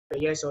a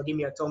yes or give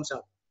me a thumbs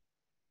up.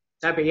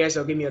 Type a yes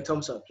or give me a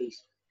thumbs up,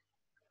 please.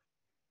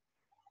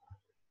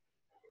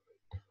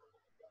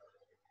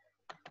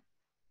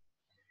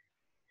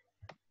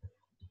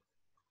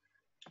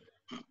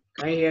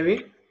 Can you hear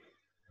me?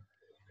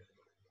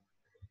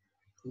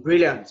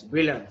 Brilliant,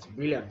 brilliant,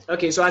 brilliant.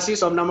 Okay, so I see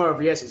some number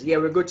of yeses. Yeah,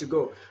 we're good to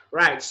go.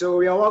 Right, so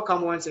we are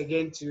welcome once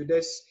again to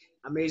this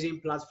amazing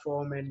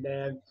platform,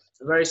 and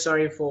very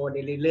sorry for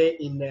the delay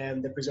in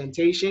the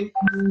presentation.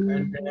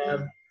 And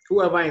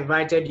whoever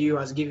invited you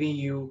has given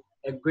you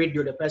a great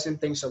deal. The person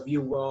thinks of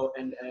you well,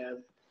 and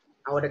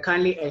I would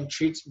kindly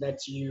entreat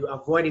that you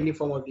avoid any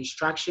form of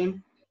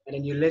distraction, and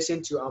then you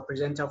listen to our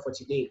presenter for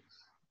today.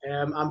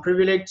 I'm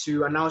privileged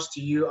to announce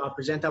to you our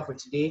presenter for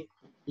today.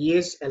 He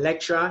is a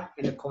lecturer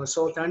and a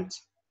consultant.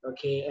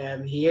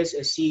 Okay, he is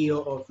a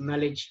CEO of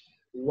Knowledge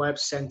Web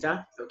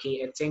Center.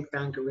 Okay, a think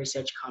tank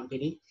research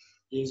company.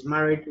 He is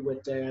married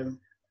with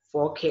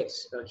 4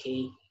 kids.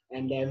 Okay,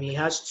 and he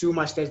has 2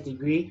 master's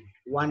degree,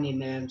 one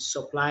in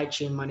supply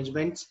chain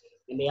management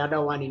and the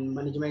other one in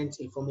management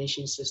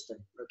information system.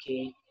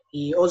 Okay,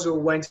 he also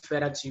went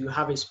further to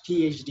have his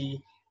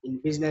PhD in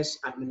business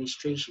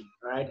administration.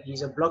 Right,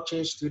 he's a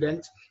blockchain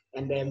student,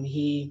 and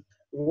he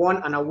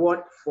won an award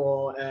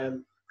for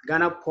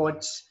Ghana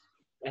Ports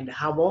and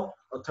Harbour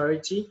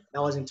Authority.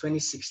 That was in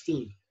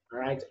 2016,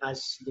 right,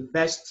 as the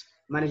best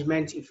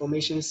management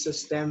information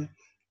system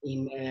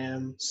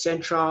in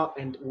Central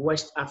and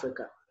West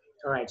Africa.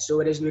 All right, so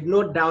it is with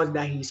no doubt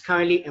that he's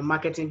currently a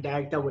marketing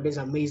director with this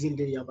amazing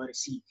day you're about to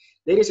see.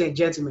 Ladies and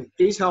gentlemen,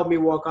 please help me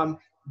welcome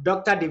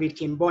Dr. David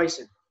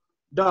Kim-Boyson.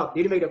 Doc,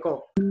 did you make the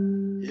call?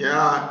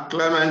 Yeah,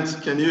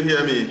 Clement, can you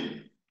hear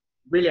me?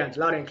 Brilliant,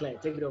 loud and clear.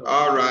 Take it over.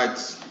 All right.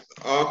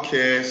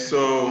 Okay,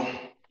 so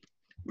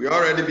we're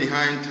already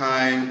behind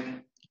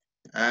time.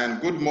 And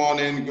good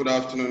morning, good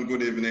afternoon,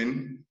 good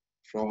evening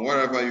from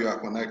wherever you are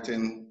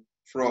connecting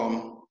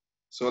from.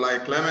 So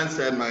like Clement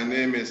said, my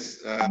name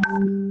is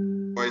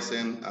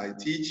Boyson. I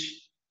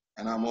teach,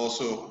 and I'm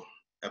also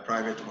a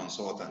private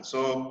consultant.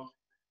 So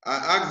I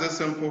asked a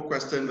simple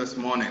question this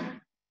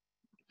morning.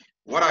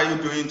 What are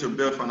you doing to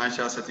build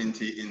financial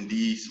certainty in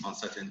these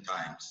uncertain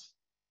times?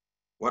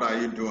 What are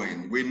you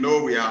doing? We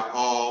know we are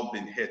all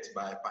been hit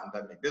by a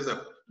pandemic. This is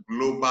a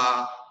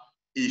global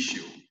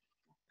issue,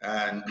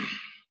 and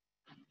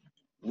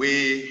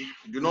we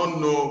do not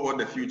know what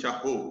the future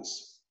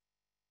holds.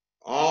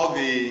 All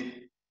the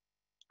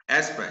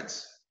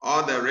experts,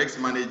 all the risk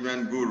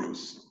management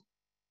gurus,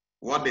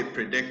 what they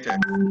predicted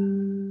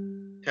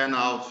turned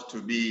out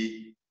to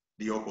be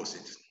the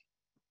opposite.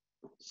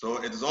 So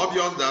it's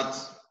obvious that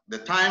the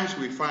times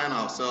we find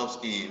ourselves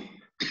in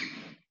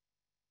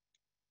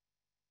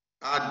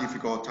are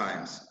difficult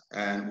times,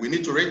 and we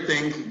need to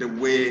rethink the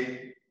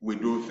way we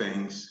do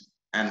things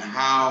and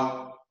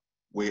how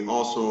we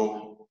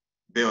also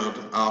build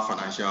our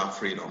financial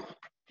freedom.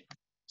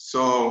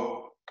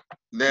 So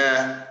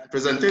the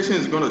presentation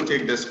is going to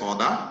take this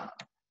order.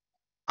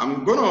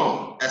 I'm going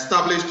to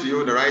establish to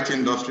you the right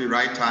industry,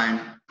 right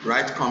time,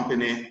 right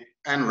company,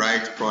 and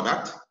right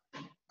product.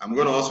 I'm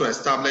going to also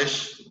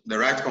establish the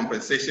right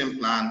compensation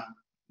plan,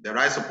 the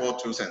right support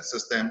tools and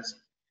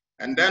systems,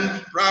 and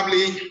then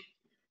probably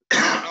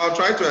I'll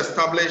try to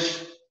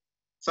establish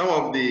some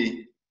of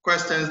the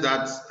questions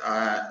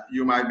that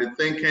you might be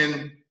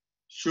thinking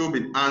should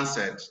be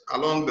answered.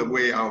 Along the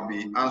way, I'll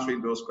be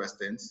answering those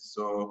questions,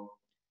 so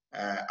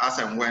as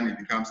and when it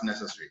becomes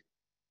necessary.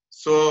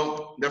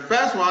 So the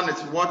first one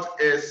is, what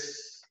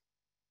is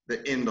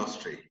the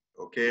industry?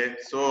 Okay,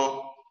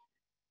 so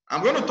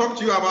I'm going to talk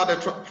to you about the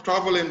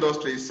travel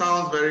industry. It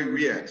sounds very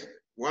weird.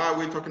 Why are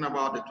we talking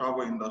about the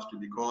travel industry?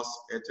 Because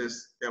it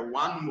is the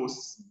one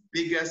most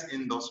biggest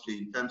industry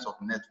in terms of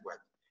net worth,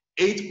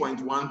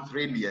 8.1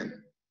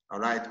 trillion. All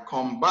right,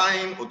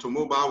 combine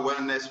automobile,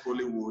 wellness,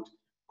 Hollywood,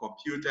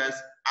 computers,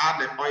 add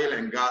the oil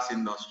and gas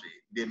industry.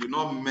 They do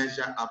not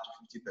measure up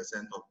to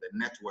 50% of the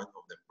net worth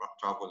of the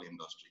travel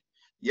industry.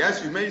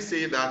 Yes, you may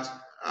say that,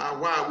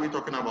 why are we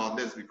talking about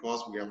this?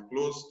 Because we have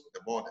closed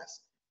the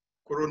borders.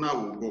 Corona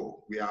will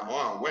go. We are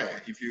all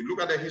aware. If you look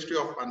at the history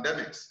of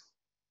pandemics,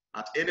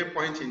 at any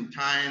point in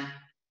time,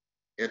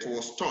 it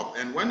will stop.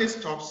 And when it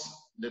stops,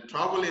 the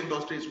travel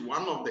industry is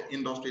one of the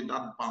industries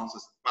that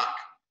bounces back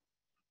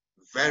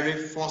very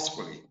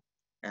forcefully.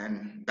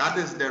 And that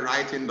is the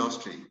right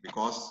industry,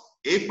 because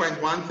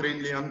 8.1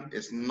 trillion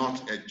is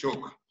not a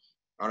joke.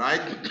 All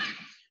right.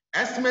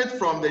 Estimate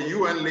from the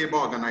UN Labor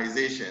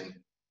Organization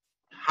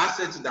has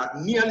it that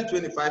nearly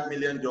 25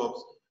 million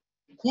jobs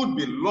could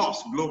be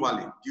lost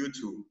globally due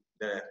to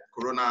the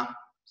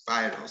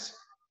coronavirus.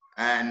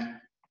 And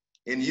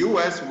in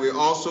US, we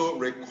also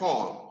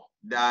recall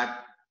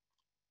that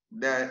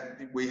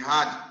we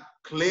had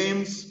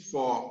claims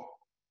for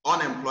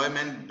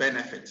unemployment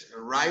benefit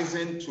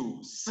rising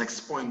to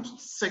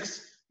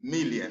 6.6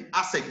 million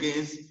as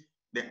against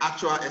the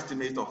actual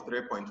estimate of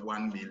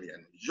 3.1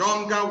 million.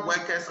 Younger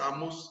workers are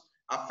most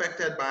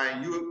affected by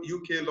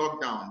UK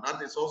lockdown.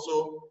 That is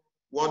also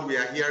what we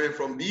are hearing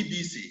from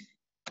BBC.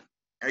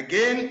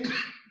 Again,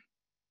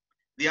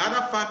 the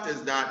other fact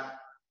is that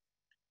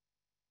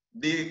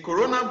the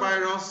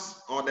coronavirus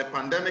or the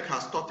pandemic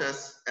has taught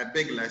us a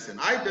big lesson.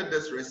 I did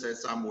this research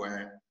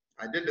somewhere.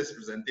 I did this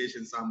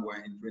presentation somewhere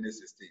in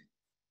 2016.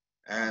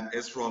 And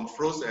it's from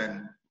Frost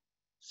and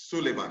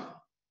Sullivan.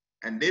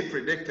 And they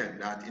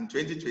predicted that in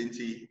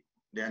 2020,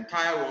 the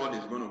entire world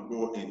is going to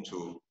go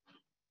into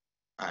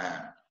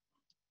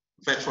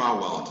virtual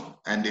world.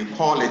 And they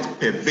call it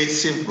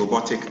pervasive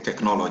robotic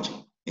technology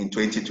in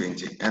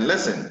 2020. And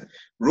listen,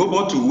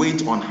 robot to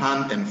wait on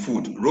hand and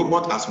food,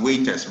 robot as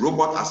waiters,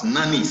 robot as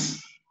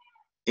nannies.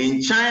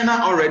 In China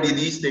already,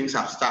 these things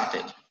have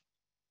started.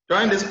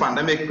 During this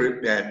pandemic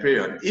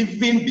period,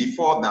 even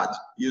before that,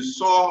 you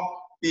saw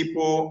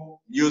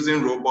people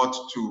using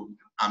robots to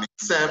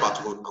serve at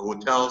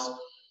hotels.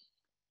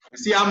 You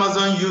see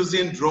Amazon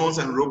using drones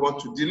and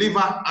robots to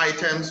deliver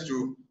items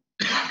to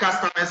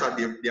customers at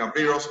their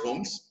various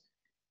homes.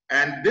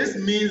 And this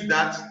means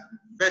that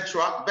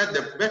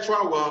the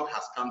virtual world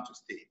has come to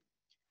stay.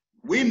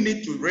 We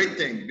need to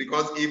rethink,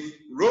 because if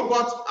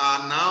robots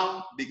are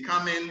now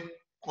becoming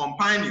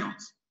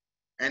companions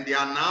and they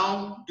are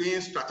now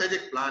doing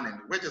strategic planning,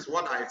 which is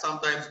what I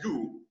sometimes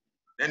do,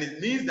 then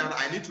it means that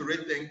I need to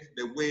rethink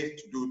the way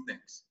to do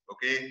things,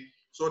 okay?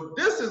 So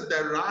this is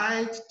the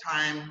right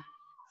time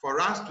for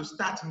us to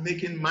start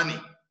making money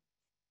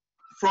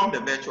from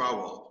the virtual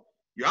world.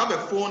 You have a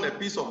phone, a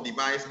piece of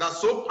device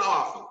that's so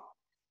powerful,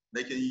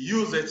 they can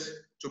use it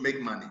to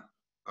make money,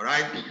 all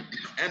right?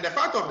 And the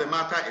fact of the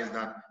matter is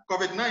that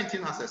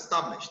COVID-19 has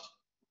established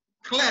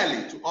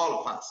clearly to all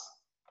of us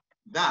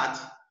that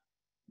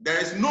there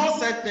is no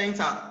such thing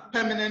as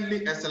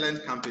permanently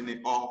excellent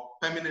company or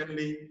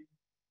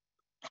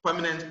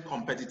permanent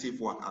competitive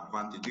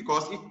advantage,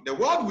 because the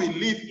world we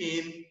live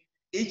in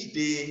each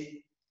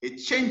day, it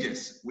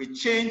changes. We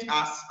change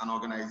as an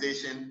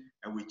organization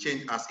and we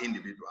change as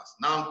individuals.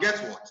 Now,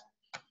 guess what?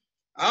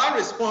 Our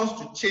response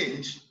to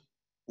change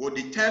will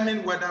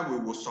determine whether we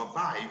will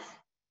survive,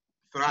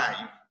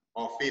 thrive,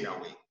 or fade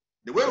away.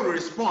 The way we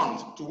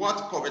respond to what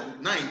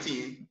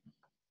COVID-19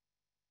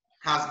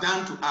 has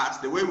done to us,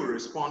 the way we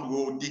respond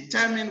will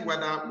determine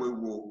whether we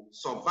will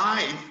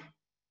survive,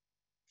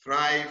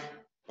 thrive,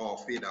 or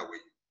fade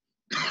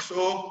away.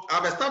 So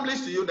I've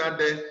established to you that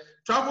the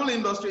travel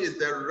industry is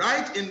the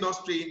right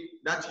industry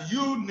that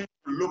you need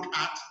to look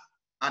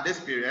at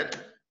this period.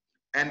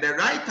 And the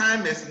right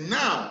time is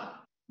now,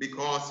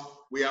 because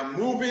we are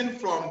moving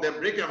from the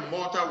brick and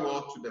mortar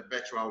world to the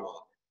virtual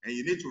world. And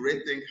you need to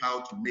rethink how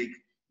to make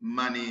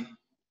money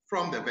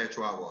from the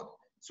virtual world.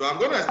 So I'm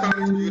going to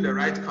establish to you the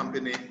right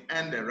company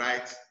and the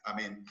right,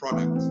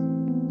 product.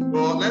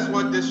 So let's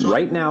watch this show.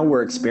 Right now,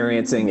 we're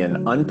experiencing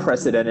an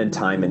unprecedented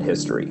time in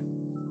history.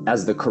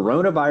 As the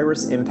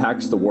coronavirus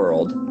impacts the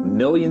world,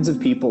 millions of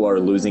people are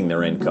losing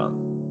their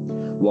income.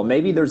 Well,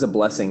 maybe there's a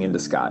blessing in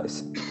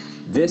disguise.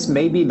 This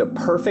may be the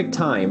perfect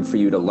time for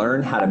you to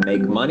learn how to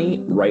make money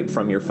right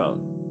from your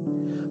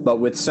phone. But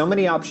with so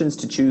many options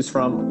to choose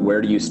from,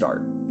 where do you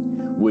start?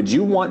 Would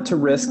you want to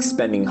risk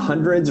spending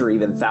hundreds or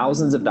even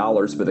thousands of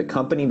dollars with a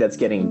company that's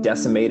getting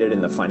decimated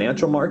in the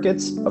financial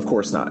markets? Of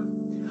course not.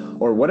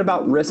 Or what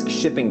about risk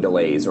shipping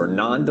delays or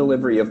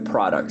non-delivery of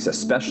products,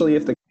 especially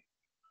if the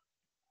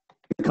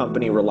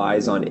company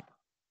relies on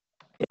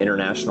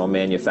international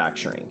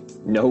manufacturing?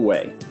 No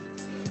way.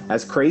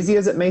 As crazy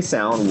as it may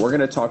sound, we're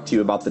going to talk to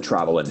you about the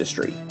travel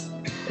industry.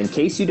 In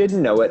case you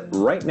didn't know it,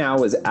 right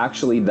now is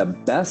actually the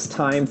best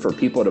time for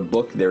people to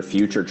book their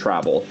future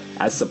travel,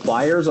 as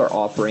suppliers are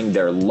offering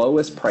their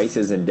lowest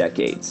prices in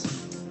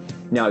decades.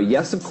 Now,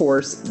 yes, of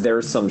course,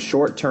 there's some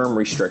short-term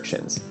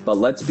restrictions, but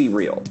let's be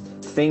real.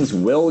 Things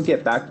will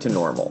get back to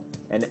normal.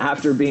 And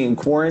after being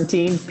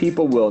quarantined,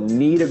 people will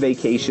need a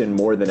vacation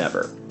more than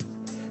ever.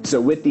 So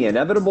with the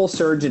inevitable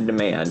surge in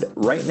demand,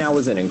 right now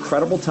is an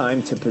incredible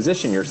time to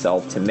position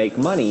yourself to make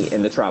money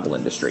in the travel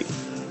industry.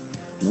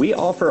 We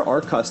offer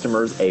our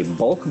customers a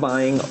bulk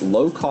buying,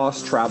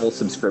 low-cost travel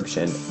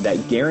subscription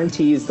that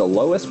guarantees the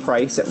lowest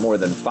price at more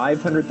than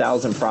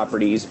 500,000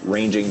 properties,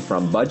 ranging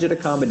from budget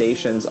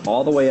accommodations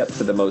all the way up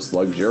to the most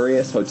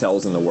luxurious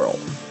hotels in the world.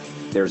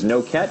 There's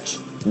no catch,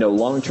 no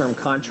long-term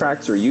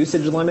contracts or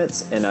usage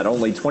limits, and at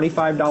only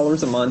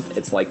 $25 a month,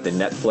 it's like the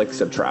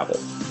Netflix of travel.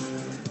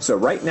 So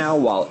right now,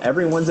 while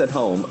everyone's at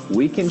home,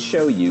 we can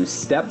show you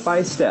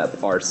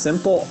step-by-step our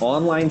simple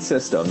online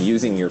system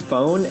using your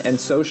phone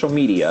and social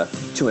media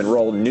to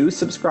enroll new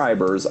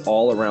subscribers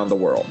all around the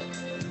world.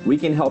 We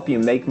can help you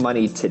make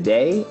money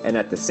today and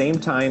at the same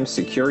time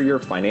secure your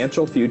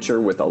financial future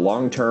with a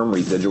long-term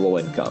residual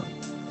income.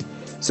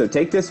 So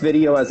take this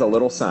video as a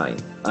little sign,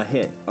 a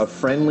hint, a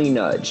friendly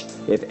nudge.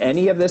 If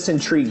any of this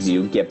intrigues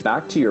you, get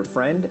back to your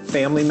friend,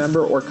 family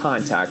member, or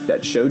contact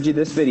that showed you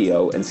this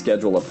video and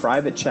schedule a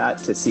private chat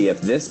to see if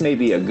this may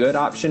be a good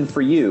option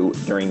for you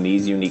during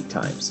these unique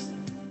times.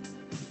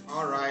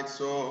 All right,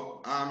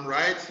 so I'm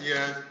right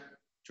here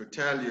to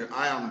tell you,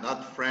 I am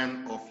that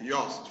friend of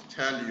yours to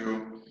tell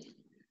you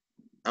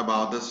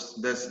about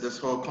this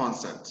whole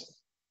concept.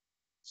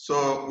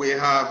 So we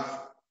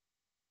have,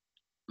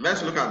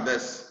 let's look at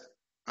this.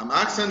 I'm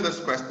asking this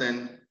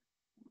question.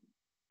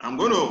 I'm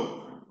going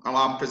to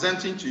I'm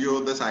presenting to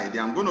you this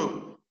idea. I'm going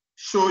to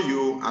show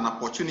you an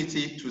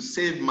opportunity to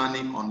save money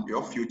on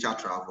your future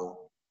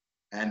travel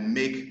and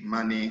make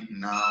money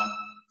now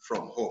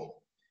from home.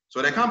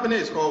 So the company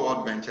is called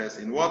World Ventures.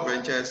 In World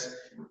Ventures,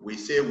 we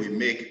say we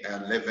make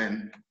a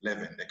living.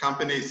 The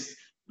company is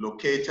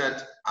located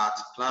at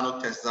Plano,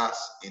 Texas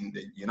in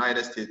the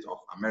United States of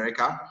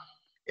America.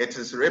 It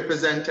is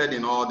represented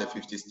in all the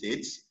 50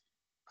 states.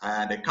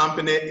 The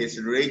company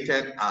is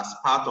rated as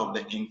part of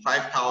the Inc.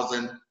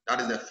 5000. That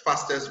is the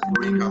fastest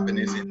growing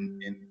companies in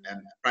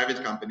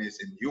private companies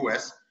in the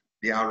US.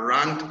 They are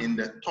ranked in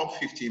the top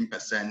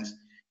 15%.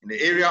 In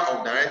the area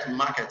of direct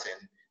marketing,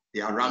 they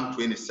are ranked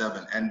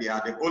 27, and they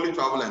are the only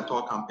travel and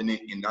tour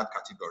company in that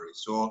category.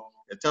 So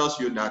it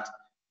tells you that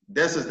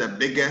this is the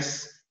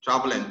biggest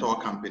travel and tour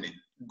company.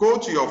 Go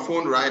to your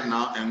phone right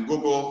now and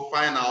Google,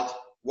 find out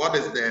what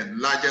is the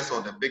largest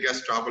or the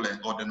biggest travel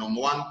or the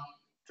 #1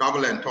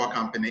 travel and tour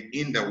company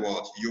in the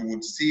world. You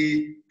would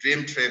see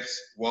Dream Trips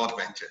World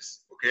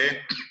Ventures,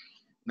 okay?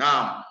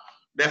 Now,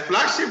 the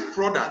flagship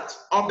product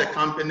of the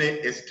company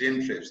is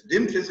Dream Trips.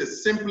 Dream Trips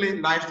is simply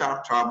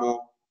lifestyle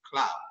travel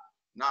club.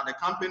 Now, the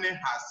company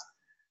has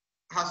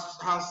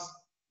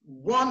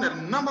won a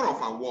number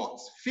of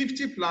awards,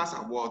 50+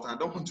 awards. I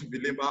don't want to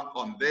belabor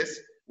on this.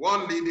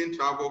 World Leading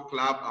Travel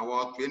Club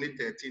Award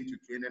 2013 to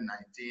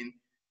 2019,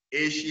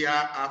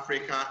 Asia,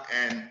 Africa,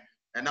 and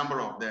a number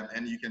of them.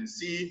 And you can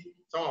see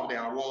some of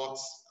the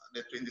awards,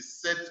 the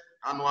 26th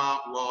Annual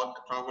World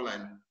Travel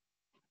and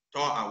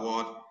Tour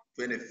Award,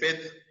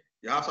 25th.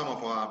 You have some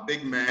of our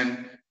big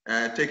men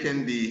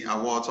taking the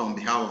awards on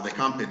behalf of the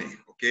company.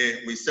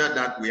 Okay, we said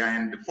that we are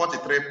in the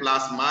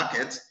 43+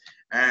 markets,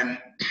 and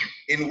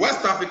in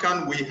West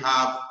Africa we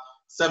have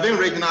 7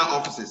 regional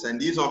offices, and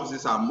these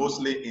offices are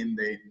mostly in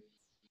the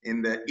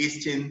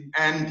eastern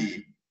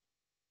and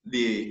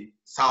the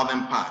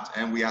southern part.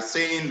 And we are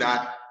saying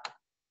that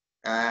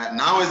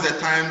now is the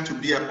time to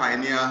be a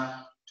pioneer,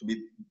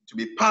 to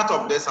be part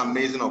of this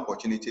amazing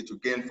opportunity to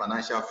gain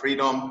financial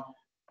freedom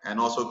and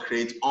also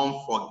create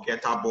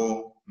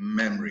unforgettable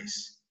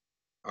memories.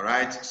 All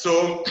right,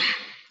 so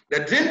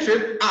the Dream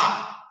Trip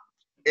app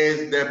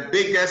is the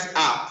biggest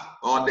app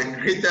or the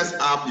greatest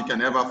app you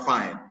can ever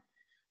find.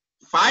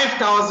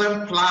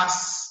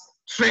 5,000+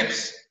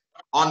 trips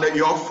on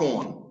your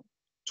phone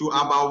to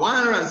about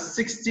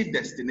 160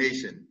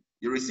 destinations.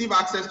 You receive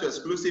access to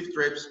exclusive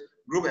trips,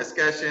 group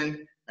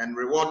excursion, and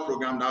reward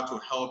program that will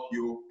help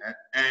you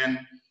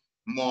earn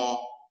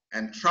more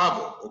and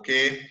travel,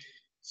 okay?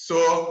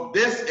 So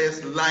this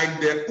is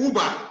like the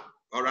Uber,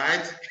 all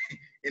right,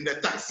 in the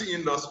taxi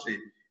industry.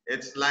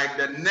 It's like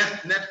the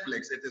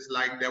Netflix. It is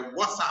like the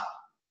WhatsApp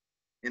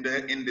in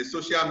the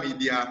social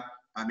media,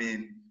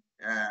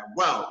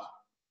 world.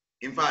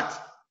 In fact,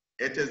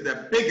 it is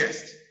the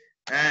biggest.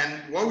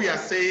 And what we are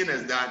saying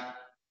is that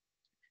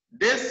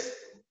this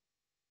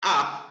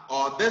app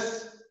or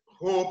this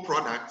whole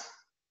product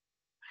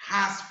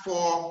has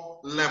 4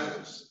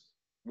 levels.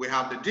 We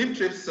have the Dream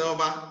Trip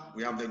Silver,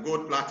 we have the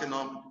Gold,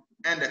 Platinum,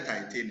 and the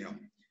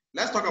Titanium.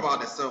 Let's talk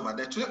about the Silver.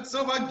 The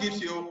Silver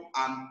gives you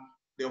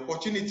the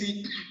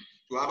opportunity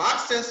to have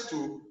access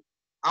to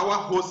our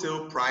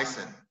wholesale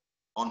pricing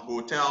on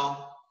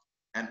hotel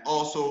and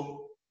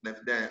also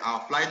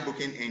our flight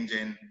booking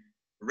engine,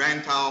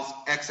 rentals,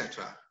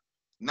 etc.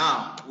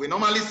 Now, we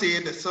normally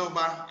say the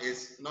Silver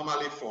is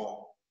normally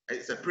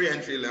it's a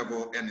pre-entry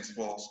level and it's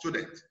for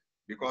students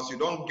because you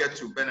don't get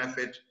to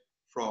benefit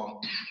from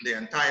the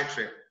entire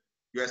trip.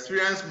 You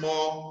experience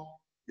more,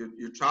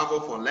 you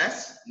travel for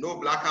less, no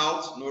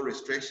blackouts, no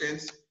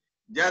restrictions,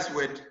 just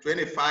with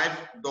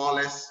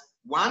 $25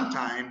 one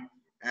time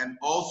and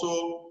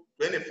also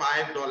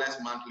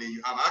 $25 monthly.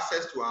 You have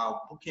access to our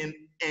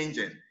booking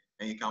engine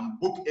and you can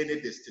book any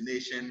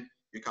destination,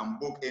 you can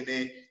book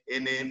any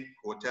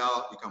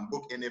hotel, you can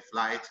book any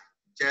flight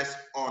just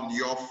on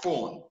your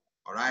phone,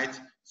 all right?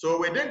 So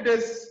we did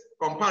this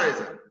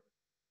comparison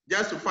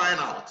just to find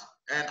out.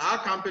 And our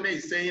company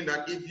is saying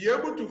that if you're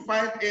able to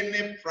find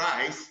any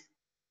price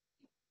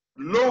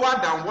lower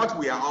than what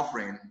we are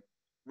offering,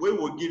 we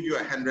will give you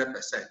 100%.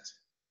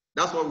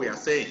 That's what we are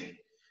saying.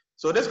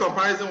 So this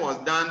comparison was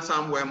done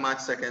somewhere March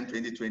 2nd,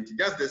 2020,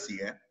 just this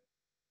year.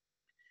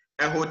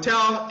 A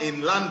hotel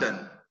in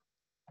London,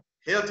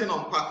 Hilton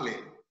on Park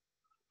Lane,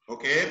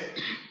 okay?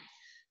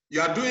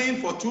 You are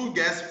doing for 2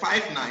 guests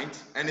 5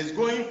 nights and it's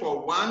going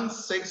for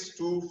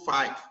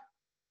 1,625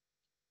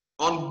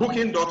 on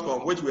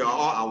booking.com, which we are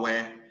all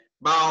aware,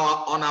 but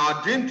on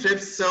our Dream Trip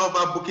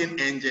Silver booking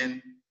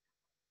engine,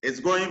 it's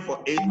going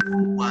for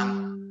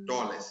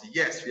 $81.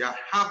 Yes, we are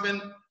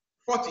having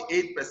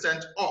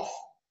 48% off.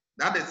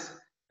 That is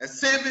a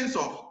savings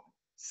of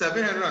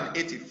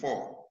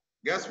 $784.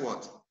 Guess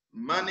what?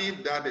 Money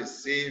that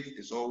is saved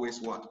is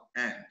always what?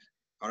 Earned.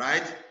 All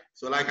right?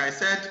 So like I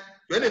said,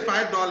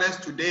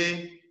 $25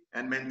 today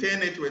and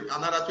maintain it with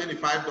another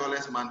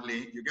 $25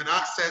 monthly. You get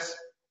access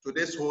to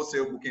this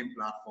wholesale booking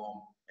platform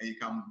and you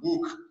can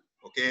book,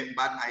 okay?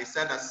 But I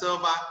said that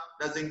Silver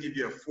doesn't give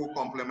you a full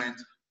complement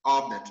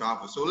of the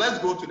travel. So let's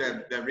go to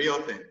the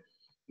real thing.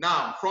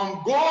 Now,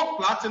 from gold,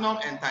 platinum,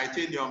 and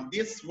titanium,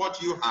 this is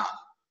what you have.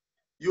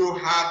 You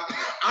have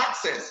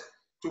access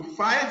to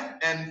 4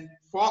 and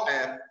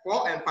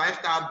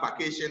 5-star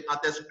vacation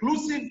at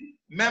exclusive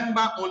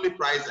member-only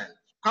pricing.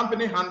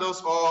 Company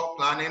handles all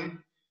planning.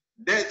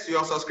 That's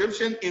your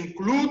subscription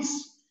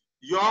includes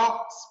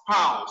your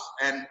spouse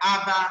and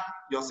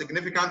your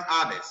significant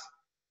others,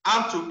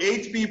 up to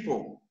 8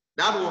 people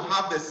that will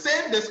have the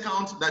same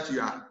discount that you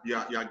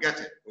are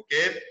getting.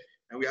 Okay,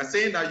 and we are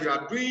saying that you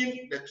are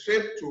doing the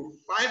trip to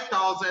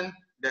 5,000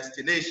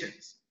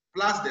 destinations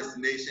plus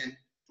destination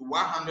to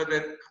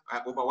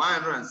over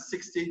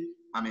 160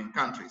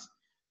 countries.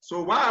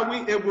 So why are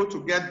we able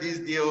to get these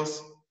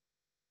deals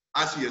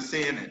as you're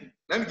saying it?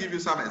 Let me give you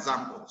some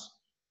examples.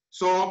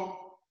 So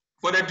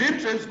for the Dream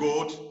Trips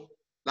Gold,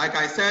 like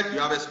I said, you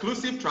have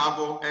exclusive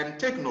travel, and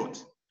take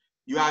note,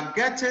 you are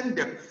getting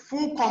the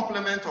full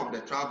complement of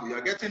the travel. You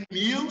are getting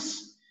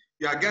meals,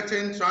 you are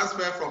getting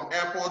transfer from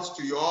airports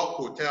to your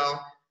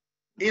hotel,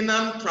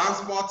 in-and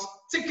transport,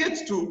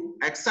 tickets to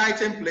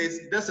exciting place.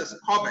 This is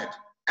covered.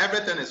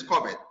 Everything is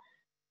covered.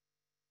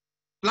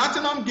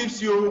 Platinum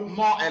gives you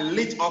more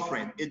elite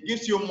offering. It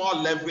gives you more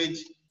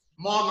leverage,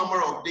 more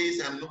number of days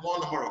and more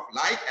number of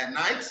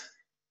nights.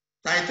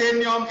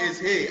 Titanium is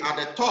at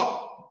the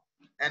top,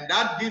 and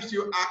that gives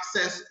you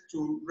access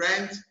to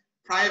rent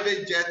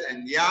private jet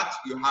and yacht.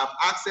 You have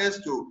access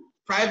to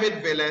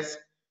private villas.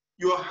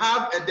 You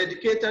have a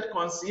dedicated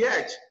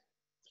concierge,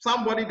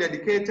 somebody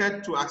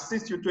dedicated to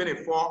assist you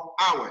 24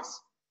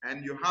 hours,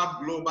 and you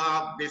have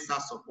global visa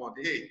support.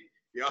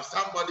 You have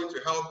somebody to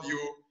help you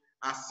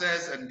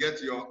access and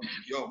get your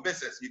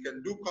visas. You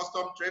can do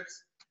custom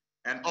trips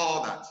and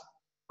all that.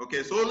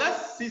 Okay, so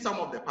let's see some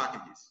of the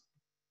packages.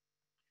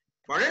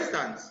 For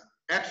instance,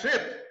 a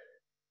trip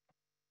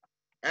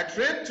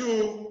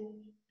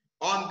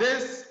on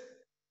this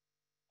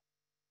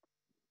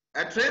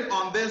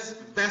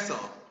vessel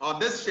or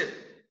this ship.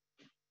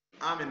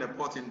 I'm in the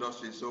port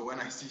industry, so when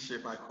I see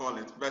ship, I call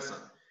it vessel.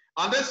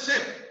 On this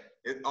ship,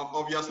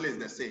 obviously it's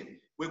the same.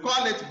 We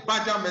call it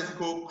Baja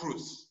Mexico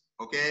Cruise,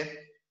 okay?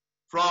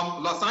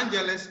 From Los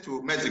Angeles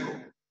to Mexico.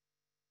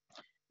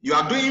 You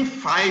are doing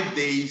 5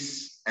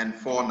 days and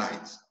 4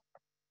 nights.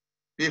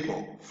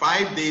 People,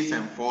 5 days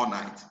and 4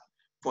 nights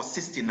for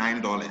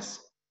 $69.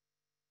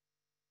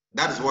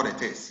 That is what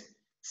it is.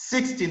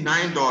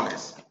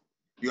 $69.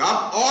 You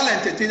have all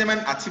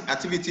entertainment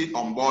activity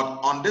on board.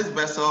 On this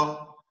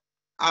vessel,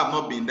 I have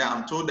not been there.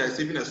 I'm told there's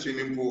even a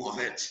swimming pool on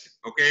it.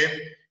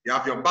 Okay? You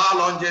have your bar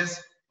lounges.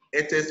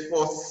 It is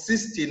for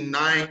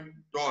 $69.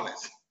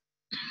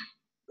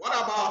 What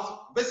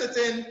about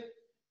visiting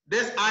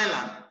this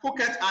island,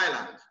 Phuket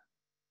Island?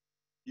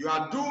 You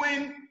are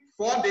doing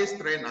 4 days,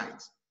 3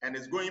 nights, and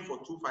it's going for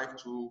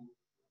 $252.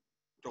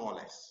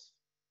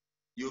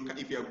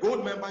 If you're a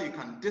gold member, you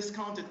can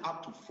discount it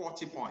up to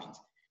 40 points.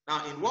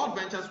 Now, in World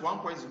Ventures, 1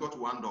 point is equal to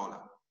 $1.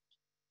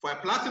 For a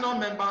platinum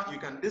member, you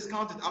can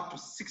discount it up to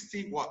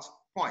 60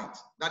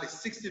 points. That is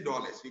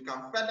 $60. You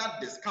can further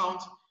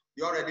discount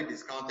your already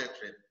discounted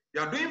trip.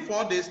 You are doing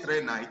 4 days,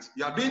 3 nights.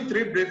 You are doing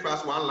 3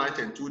 breakfasts, 1 lunch,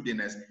 and 2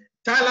 dinners.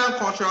 Thailand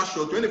cultural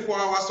show, 24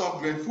 hours of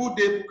drink, full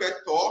day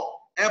Phuket tour,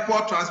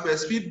 airport transfer,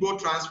 speedboat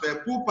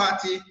transfer, pool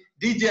party,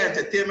 DJ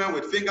entertainment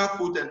with finger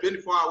food, and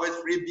 24 hours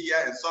free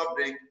beer and soft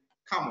drink.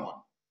 Come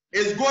on.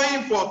 It's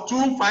going for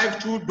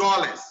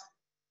 $252.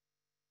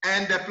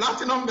 And the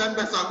platinum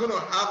members are going to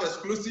have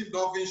exclusive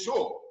dolphin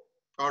show.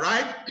 All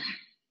right?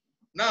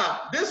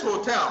 Now, this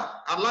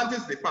hotel,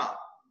 Atlantis Depart,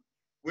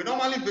 we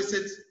normally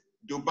visit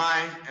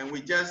Dubai, and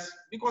we just,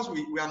 because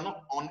we are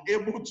not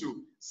unable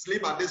to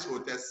sleep at this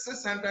hotel,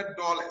 $600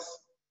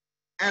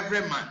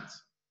 every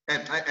month,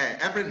 and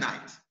every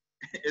night.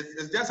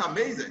 It's just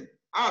amazing.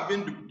 I've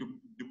been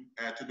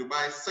to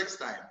Dubai 6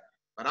 times,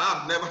 but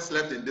I've never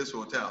slept in this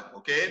hotel,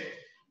 okay?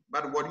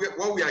 But what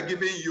we are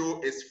giving you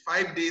is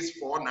 5 days,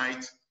 4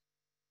 nights,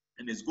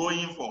 and it's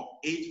going for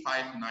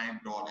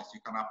 $859.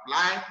 You can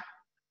apply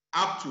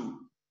up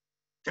to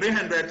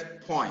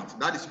 300 points.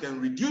 That is, you can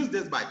reduce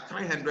this by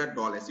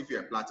 $300 if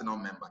you're a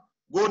platinum member.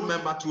 Gold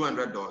member,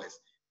 $200.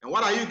 And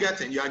what are you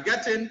getting? You are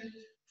getting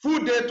full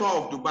day tour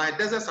of Dubai,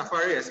 desert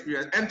safari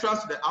experience,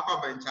 entrance to the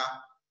Aqua Venture,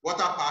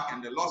 water park,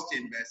 and the Lost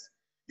Chambers.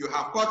 You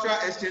have cultural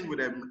exchange with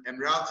the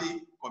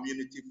Emirati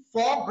community,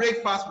 4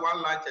 breakfasts,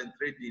 1 lunch, and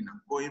 3 dinner,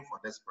 going for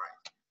this price.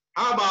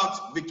 How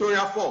about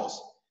Victoria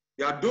Falls?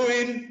 You are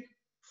doing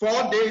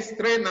 4 days,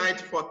 3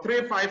 nights for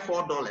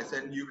 $354,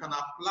 and you can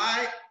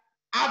apply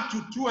up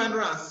to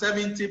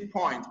 270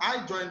 points.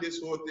 I joined this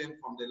whole thing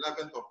from the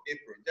 11th of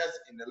April, just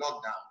in the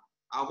lockdown.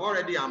 I've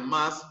already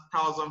amassed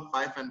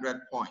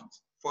 1,500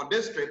 points. For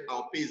this trip,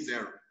 I'll pay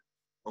 0.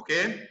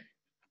 Okay?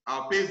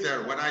 I'll pay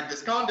 0. When I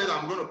discount it,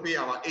 I'm going to pay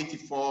about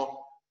 $84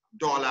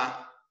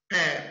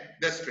 per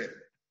this trip.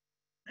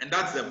 And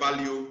that's the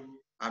value,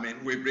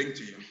 we bring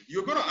to you.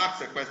 You're going to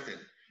ask a question.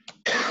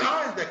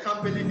 How is the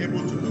company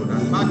able to do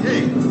that? But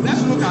hey,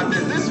 let's look at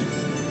this. This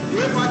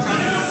UEFA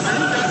Champions, can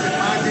you just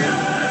imagine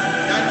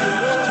that you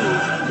go to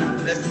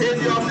the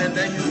stadium and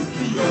then you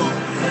see your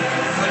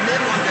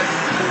name on the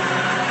seat?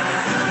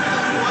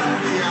 That's what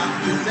we are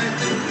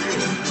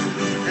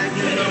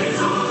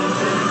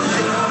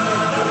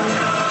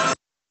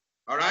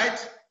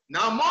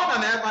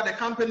that the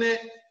company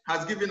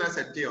has given us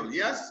a deal.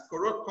 Yes,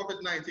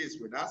 COVID-19 is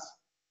with us,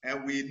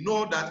 and we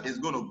know that it's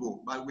going to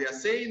go. But we are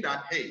saying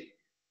that, hey,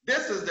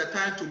 this is the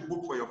time to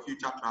book for your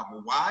future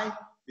travel. Why?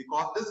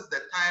 Because this is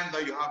the time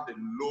that you have the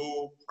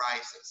low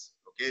prices,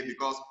 okay?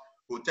 Because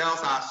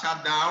hotels are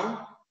shut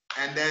down,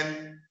 and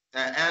then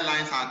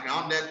airlines are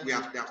grounded. They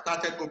have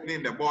started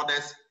opening the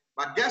borders.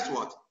 But guess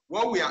what?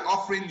 What we are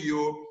offering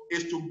you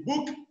is to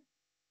book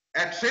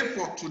a trip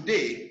for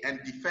today and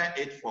defer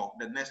it for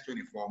the next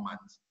 24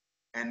 months.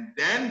 And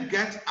then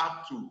get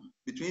up to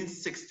between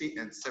 60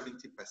 and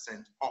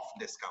 70% off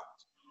discount.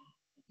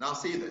 Now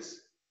see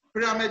this.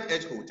 Pyramid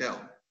Edge Hotel.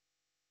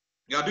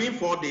 You are doing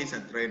 4 days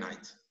and 3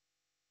 nights.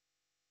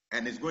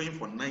 And it's going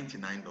for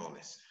 $99.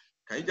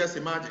 Can you just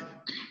imagine?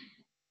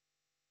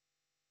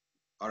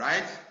 All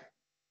right.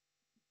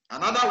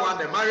 Another one,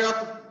 the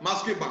Marriott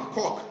Muscat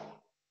Bangkok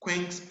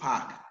Queen's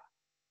Park.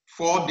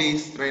 4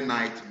 days, 3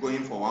 nights,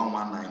 going for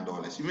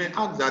 $119. You may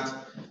ask that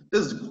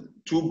this is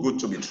too good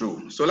to be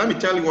true. So let me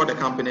tell you what the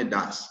company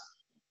does.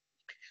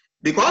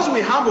 Because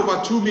we have over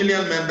 2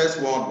 million members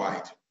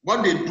worldwide,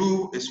 what they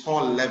do is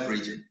called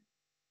leveraging.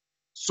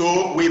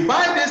 So we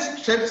buy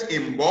these trips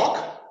in bulk,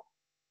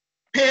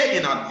 pay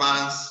in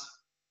advance,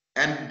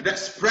 and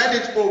spread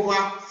it over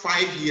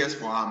 5 years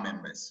for our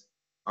members.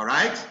 All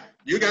right?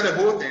 You get the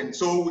whole thing.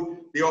 So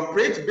they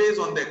operate based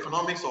on the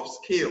economics of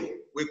scale.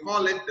 We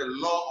call it the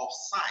law of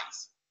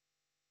size.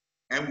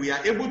 And we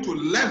are able to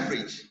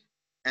leverage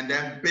and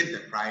then bid the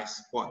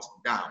price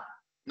down.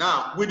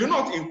 Now, we do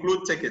not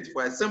include tickets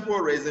for a simple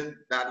reason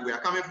that we are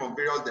coming from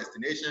various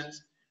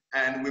destinations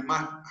and we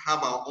might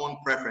have our own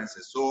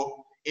preferences.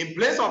 So in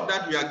place of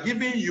that, we are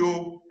giving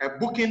you a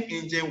booking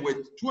engine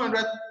with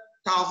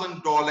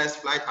 $200,000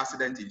 flight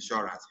accident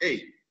insurance.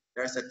 Hey,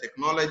 there's a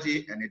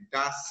technology and it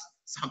does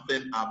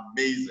something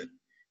amazing.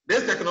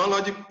 This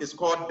technology is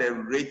called the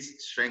rate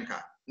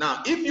shrinker.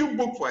 Now, if you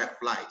book for a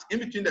flight, in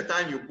between the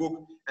time you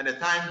book and the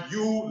time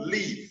you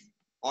leave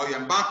or you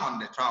embark on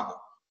the travel,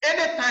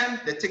 anytime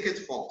the ticket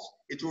falls,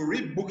 it will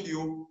rebook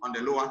you on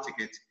the lower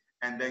ticket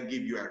and then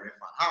give you a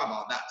refund. How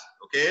about that?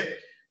 Okay?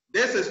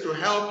 This is to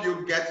help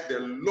you get the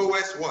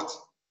lowest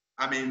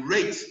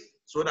rate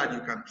so that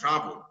you can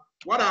travel.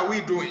 What are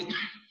we doing?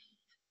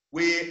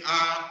 We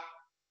are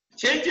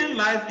changing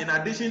life in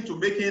addition to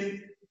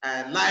making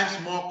lives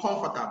more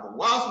comfortable.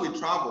 Whilst we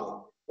travel,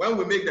 when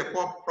we make the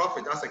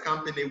profit as a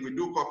company, we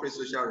do corporate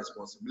social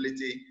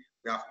responsibility.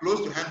 We have close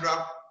to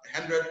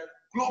 100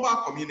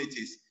 global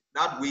communities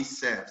that we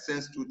serve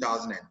since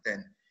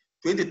 2010.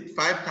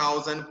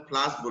 25,000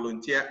 plus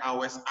volunteer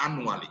hours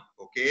annually,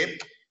 okay?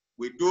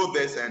 We do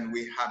this and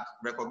we had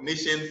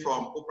recognition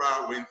from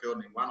Oprah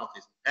Winfrey in one of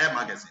his Air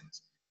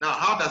magazines. Now,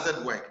 how does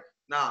it work?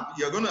 Now,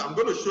 I'm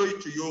going to show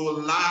it to you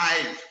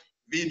live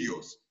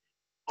videos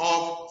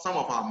of some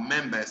of our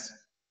members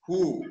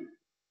who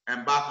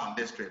embark on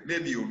this trip.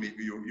 Maybe you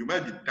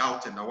might be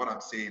doubting that what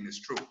I'm saying is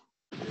true. So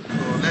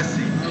let's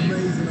see.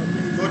 Amazing.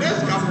 So this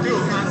Captain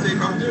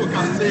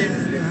Okase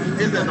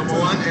is the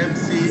 #1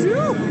 MC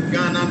in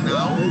Ghana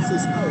now. In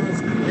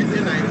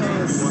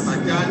 2019, he was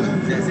adjudged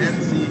the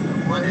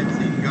 #1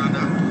 MC in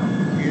Ghana.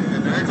 He is the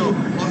director of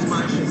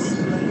Osman Shoes.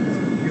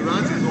 He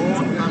runs his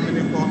own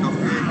company called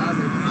Captain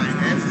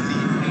FC.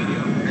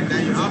 And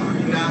then you have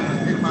Peter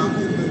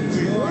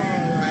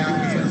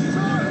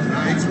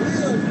right?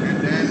 And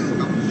then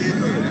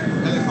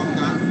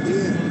helicopter,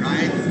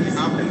 right? We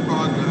have the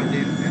car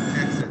garden and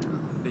etc.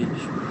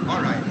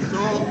 All right,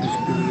 so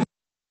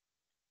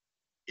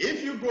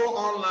if you go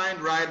online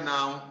right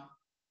now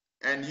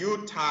and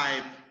you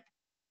type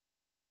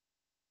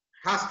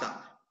hashtag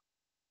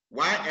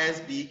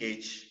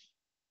YSBH,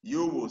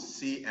 you will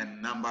see a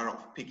number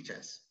of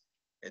pictures.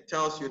 It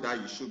tells you that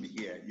you should be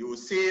here. You will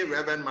see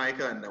Reverend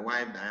Michael and the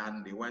wife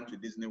Diane, they went to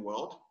Disney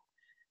World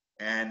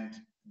and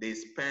they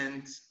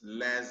spent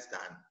less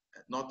than,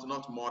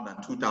 not more than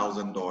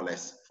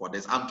 $2,000 for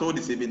this. I'm told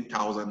it's even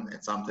 $1,000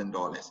 and something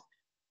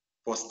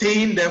for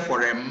staying there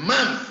for a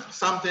month,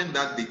 something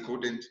that they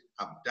couldn't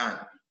have done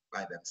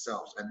by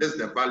themselves. And this is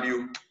the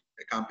value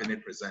the company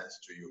presents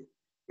to you.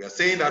 We are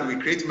saying that we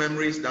create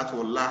memories that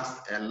will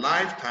last a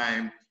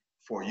lifetime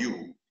for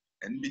you.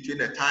 And between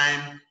the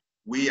time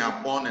we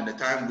are born and the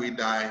time we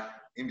die,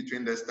 in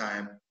between this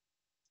time,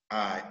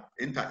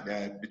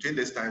 between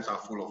these times are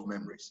full of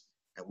memories.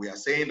 And we are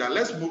saying that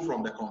let's move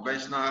from the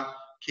conventional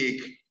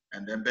cake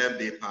and then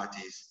birthday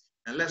parties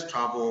and let's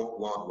travel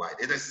worldwide.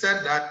 It is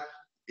said that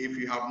if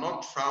you have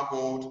not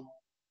traveled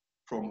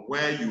from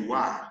where you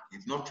are,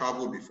 you've not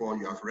traveled before,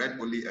 you have read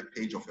only a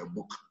page of a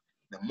book.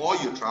 The more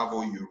you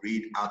travel, you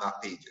read other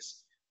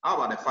pages. How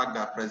about the fact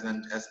that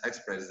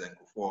ex-President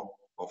Kufuor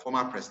or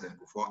former President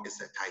Kufuor is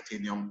a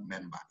titanium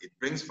member? It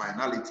brings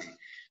finality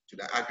to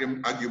the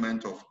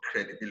argument of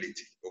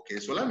credibility. Okay,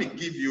 so let me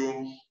give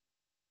you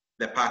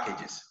the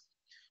packages.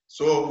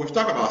 So we've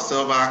talked about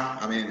silver.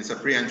 It's a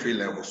pre-entry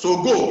level.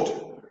 So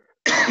gold.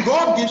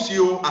 Gold gives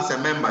you, as a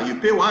member, you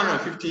pay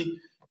 $150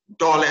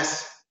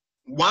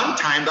 one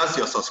time, that's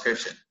your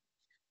subscription.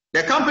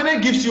 The company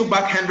gives you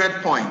back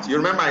 100 points. You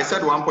remember I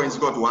said 1 point is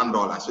equal to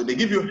 $1. So they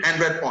give you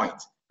 100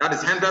 points. That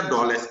is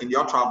 $100 in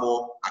your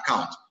travel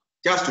account,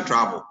 just to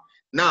travel.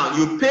 Now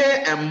you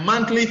pay a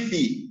monthly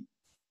fee.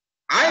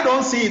 I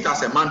don't see it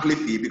as a monthly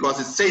fee because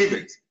it's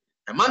savings.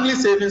 A monthly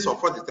savings of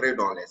 $43.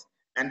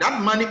 And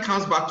that money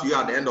comes back to you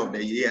at the end of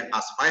the year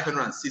as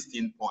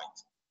 516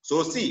 points.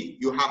 So see,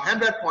 you have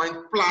 100 points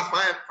plus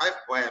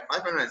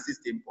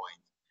 516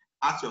 points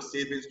as your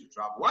savings to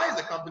travel. Why is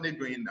the company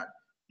doing that?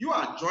 You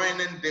are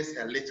joining this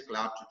elite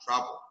club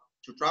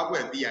to travel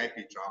a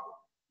VIP travel.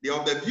 They are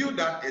of the view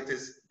that it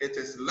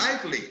is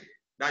likely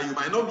that you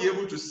might not be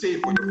able to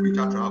save for your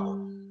future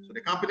travel. So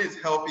the company is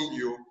helping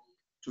you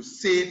to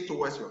save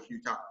towards your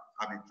future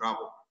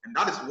travel. And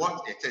that is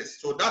what it is.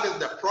 So that is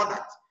the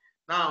product.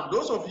 Now,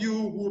 those of you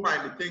who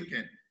might be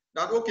thinking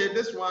that, okay,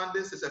 this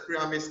is a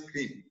pyramid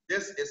scheme.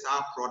 This is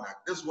our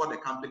product. This is what the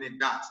company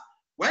does.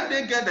 When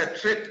they get the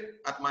trip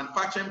at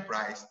manufacturing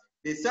price,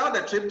 they sell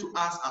the trip to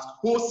us as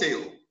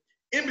wholesale.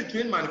 In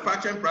between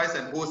manufacturing price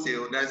and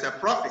wholesale, there is a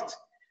profit.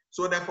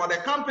 So therefore, the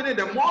company,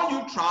 the more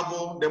you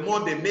travel, the more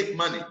they make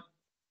money.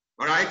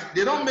 All right?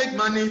 They don't make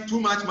money, too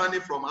much money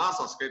from our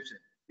subscription.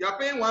 You are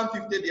paying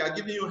 $150, they are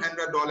giving you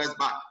 $100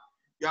 back.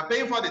 You are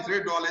paying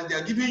 $43, they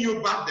are giving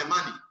you back the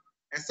money.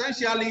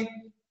 Essentially,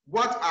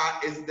 what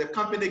is the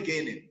company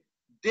gaining?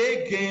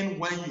 They gain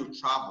when you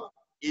travel.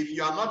 If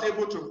you are not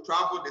able to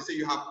travel, they say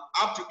you have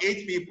up to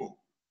 8 people,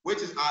 which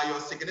are your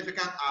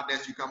significant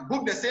others. You can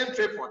book the same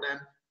trip for them,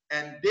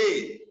 and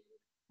they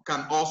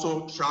can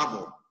also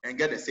travel and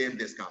get the same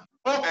discount.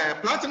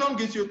 Platinum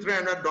gives you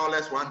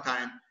 $300 one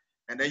time,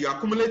 and then you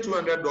accumulate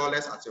 $200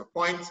 as your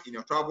points in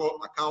your travel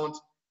account.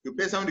 You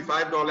pay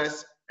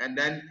 $75, and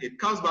then it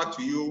comes back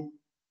to you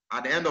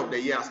at the end of the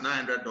year as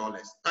 $900.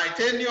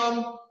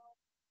 Titanium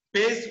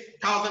pays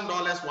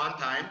 $1,000 one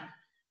time.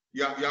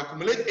 You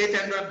accumulate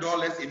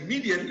 $800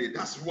 immediately.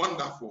 That's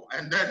wonderful.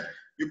 And then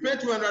you pay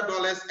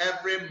 $200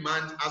 every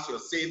month as your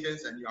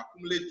savings, and you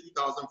accumulate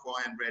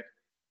 $2,400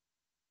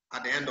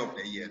 at the end of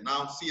the year.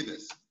 Now see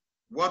this.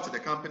 What the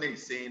company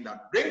is saying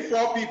that bring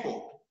 4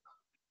 people,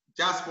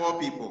 just 4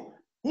 people,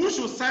 who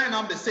should sign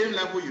up the same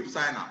level you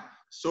sign up.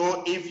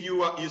 So if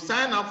you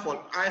sign up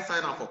for, I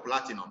sign up for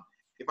Platinum.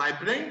 If I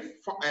bring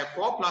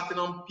 4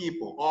 Platinum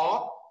people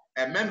or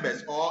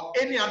members or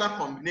any other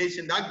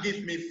combination that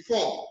gives me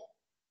 4,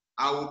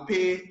 I will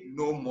pay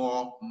no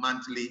more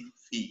monthly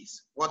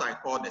fees, what I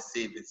call the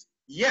savings.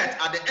 Yet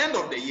at the end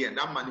of the year,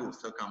 that money will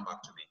still come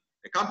back to me.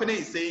 The company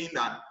is saying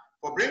that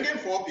for bringing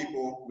 4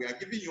 people, we are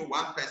giving you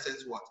 1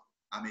 person's what?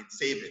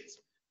 Savings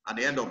at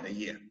the end of the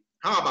year.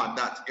 How about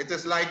that? It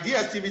is like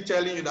DSTV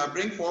telling you that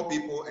bring 4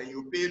 people and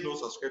you pay no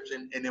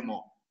subscription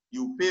anymore.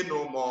 You pay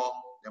no more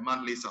the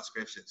monthly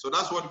subscription. So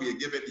that's what we are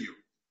giving you.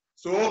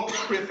 So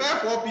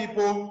prefer 4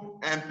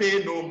 people and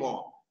pay no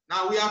more.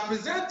 Now we are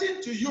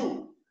presenting to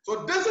you.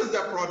 So this is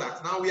the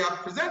product. Now we are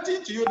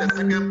presenting to you the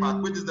second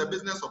part, which is the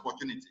business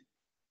opportunity.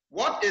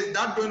 What is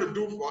that going to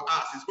do for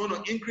us? It's going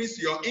to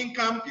increase your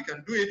income. You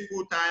can do it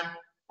full-time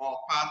or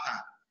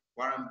part-time.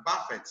 Warren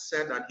Buffett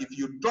said that if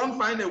you don't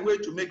find a way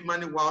to make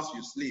money whilst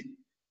you sleep,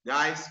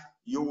 guys,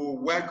 you will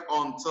work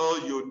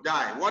until you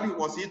die. What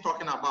was he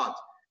talking about?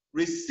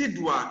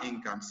 Residual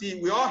income. See,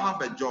 we all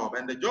have a job,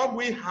 and the job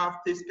we have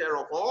takes care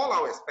of all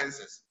our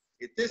expenses.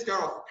 It takes care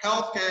of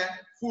healthcare,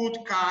 food,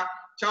 car,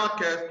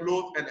 childcare,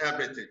 clothes, and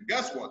everything.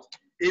 Guess what?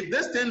 If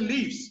this thing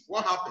leaves,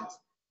 what happens?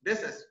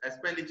 This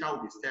expenditure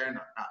will be staring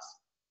at us.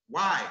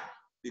 Why?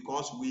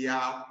 Because we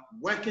are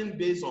working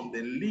based on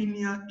the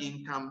linear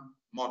income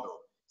model.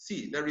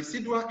 See, the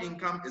residual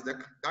income is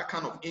that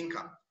kind of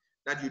income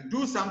that you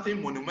do something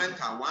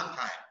monumental one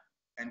time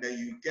and then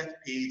you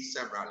get paid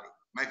severally.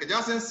 Michael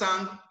Jackson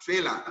sang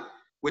Thriller.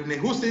 Whitney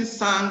Houston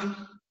sang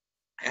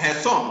her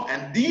song,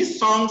 and these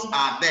songs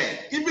are there.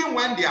 Even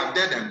when they are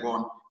dead and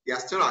gone, they are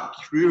still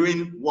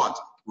accruing what?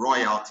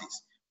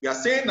 Royalties. We are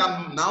saying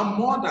that now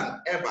more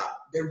than ever,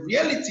 the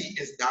reality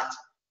is that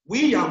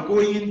we are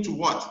going into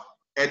what?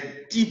 A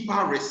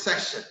deeper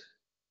recession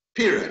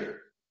period.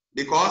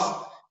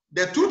 Because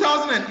the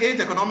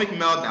 2008 economic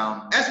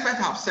meltdown, experts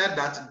have said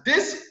that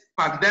this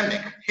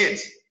pandemic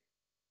hit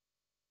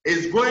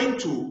is going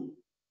to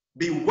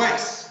be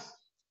worse.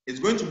 It's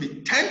going to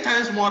be 10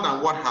 times more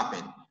than what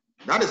happened.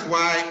 That is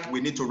why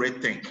we need to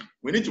rethink.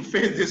 We need to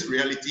face this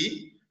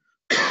reality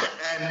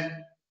and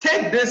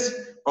take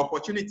this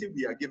opportunity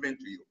we are giving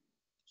to you.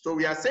 So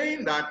we are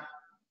saying that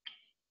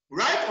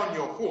right on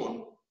your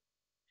phone,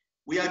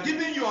 we are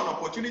giving you an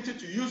opportunity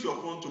to use your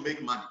phone to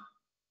make money.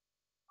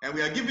 And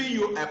we are giving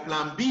you a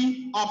plan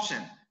B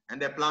option.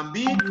 And the plan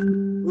B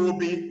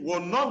will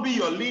not be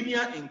your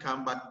linear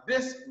income, but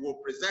this will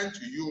present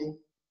to you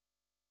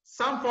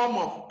some form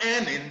of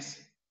earnings,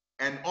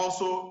 and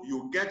also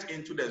you get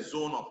into the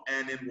zone of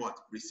earning what?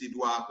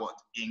 Residual what?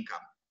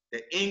 Income.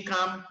 The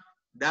income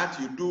that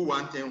you do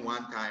one thing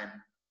one time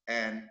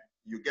and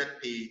you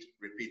get paid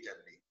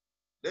repeatedly.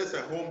 This is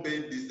a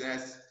home-based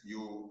business.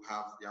 You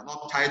are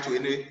not tied to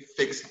any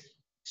fixed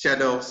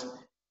schedules.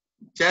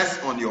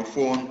 Just on your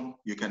phone,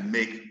 you can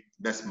make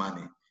this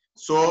money.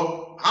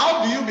 So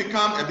how do you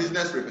become a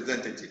business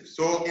representative?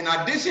 So in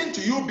addition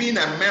to you being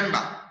a member,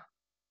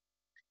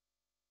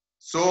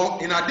 so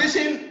in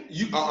addition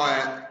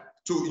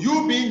to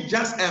you being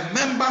just a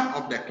member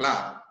of the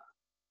club,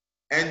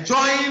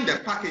 enjoying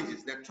the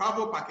packages, the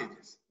travel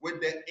packages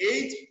with the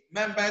 8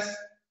 members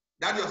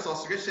that your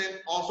subscription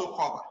also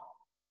cover,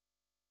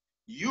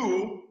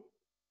 you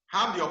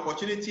have the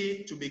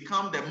opportunity to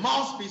become the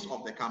mouthpiece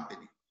of the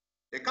company.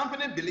 The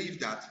company believes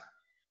that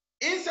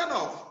instead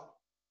of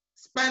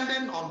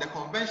spending on the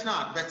conventional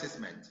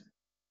advertisement,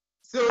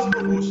 sales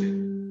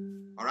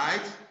promotion, all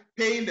right,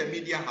 paying the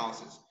media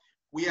houses,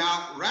 we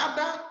are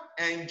rather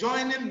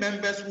enjoining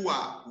members who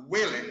are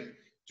willing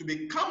to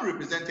become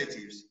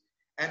representatives,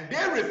 and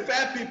they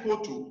refer people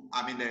to,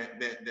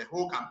 the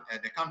whole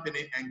the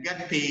company, and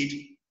get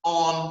paid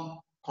on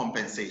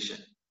compensation.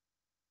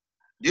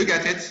 Do you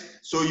get it?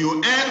 So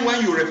you earn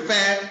when you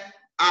refer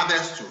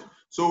others to.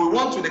 So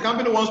the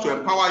company wants to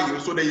empower you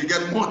so that you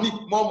get more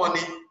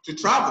money to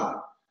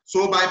travel.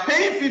 So by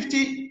paying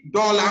 $50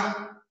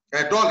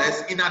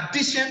 in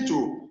addition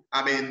to,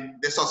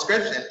 the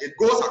subscription, it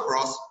goes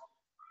across,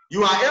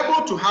 you are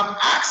able to have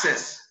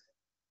access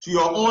to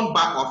your own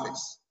back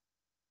office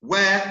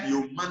where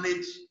you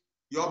manage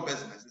your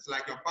business. It's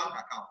like your bank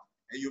account,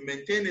 and you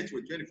maintain it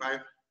with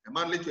a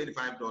monthly $25.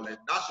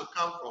 That should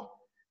come from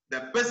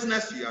the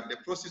business you have, the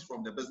process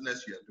from the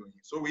business you are doing.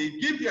 So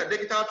we give you a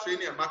digital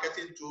training and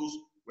marketing tools.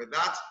 With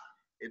that,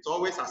 it's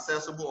always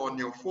accessible on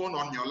your phone,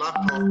 on your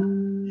laptop.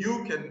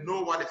 You can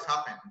know what is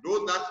happening.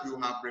 Those that you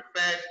have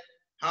referred,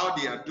 how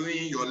they are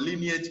doing, your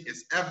lineage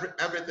is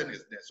everything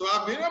is there. So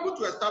I've been able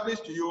to establish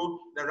to you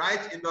the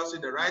right industry,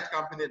 the right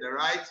company, the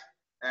right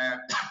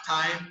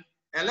time.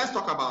 And let's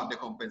talk about the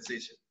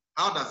compensation.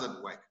 How does it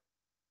work?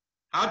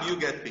 How do you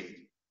get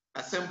paid?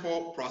 A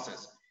simple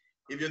process.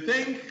 If you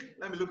think,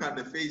 let me look at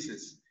the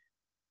faces.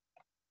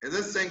 Is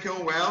it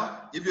sinking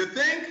well? If you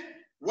think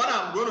what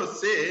I'm going to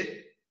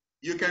say,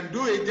 you can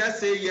do it, just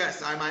say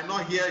yes. I might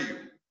not hear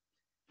you.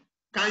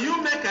 Can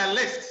you make a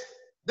list?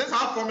 This is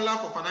our formula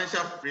for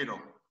financial freedom.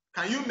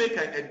 Can you make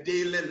a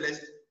daily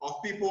list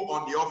of people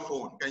on your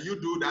phone? Can you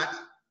do that?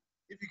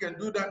 If you can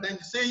do that, then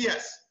you say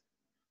yes.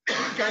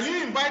 Can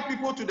you invite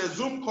people to the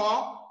Zoom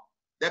call,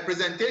 the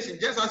presentation,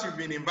 just as you've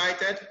been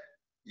invited?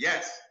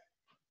 Yes.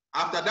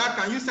 After that,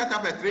 can you set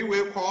up a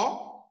 3-way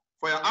call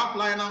for your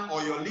upliner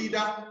or your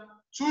leader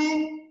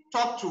to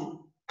talk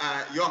to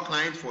your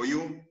client for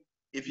you?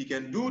 If you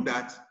can do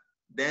that,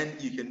 then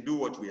you can do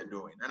what we are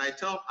doing. And I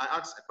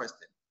ask a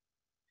question.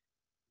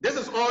 This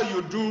is all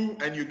you do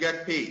and you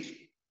get paid.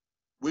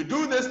 We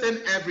do this thing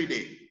every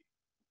day.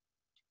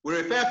 We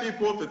refer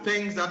people to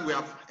things that we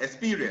have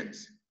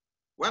experienced.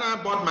 When I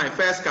bought my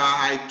first car,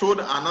 I told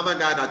another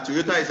guy that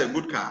Toyota is a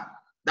good car.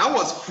 That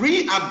was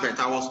free advert.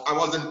 I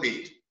wasn't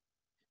paid.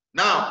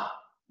 Now,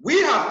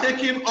 we have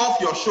taken off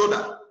your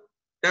shoulder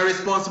the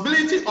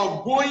responsibility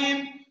of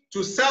going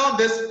to sell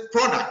this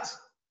product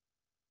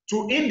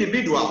to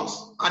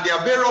individuals at their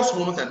various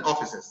homes and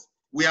offices.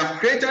 We have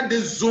created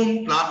this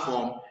Zoom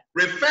platform.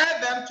 Refer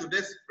them to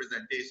this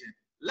presentation.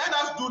 Let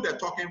us do the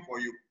talking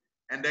for you,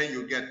 and then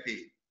you get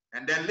paid.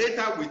 And then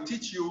later we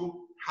teach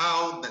you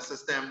how the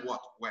system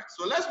works.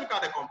 So let's look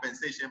at the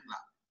compensation plan.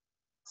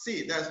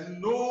 See,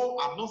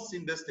 I've not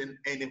seen this thing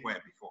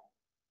anywhere before.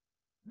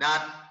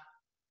 That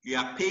you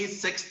are paid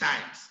 6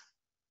 times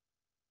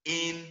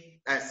in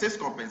 6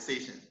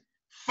 compensations,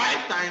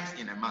 5 times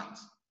in a month.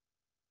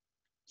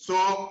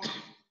 So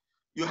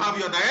you have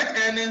your direct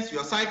earnings,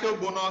 your cycle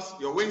bonus,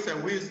 your wings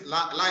and wheels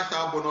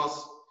lifestyle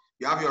bonus,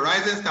 you have your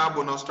rising star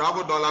bonus,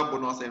 travel dollar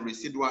bonus, and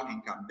residual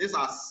income. These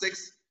are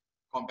 6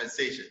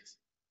 compensations.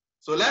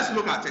 So let's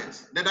look at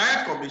it. The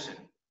direct commission.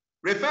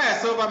 Refer a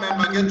silver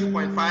member, get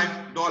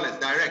 $2.5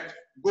 direct.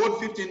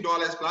 Gold $15,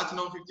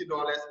 platinum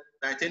 $50,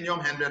 titanium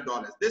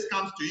 $100. This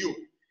comes to you.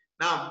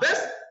 Now,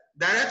 this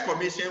direct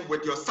commission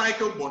with your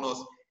cycle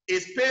bonus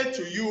is paid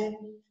to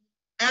you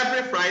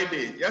every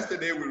Friday.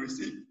 Yesterday we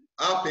received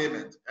our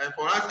payment, and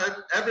for us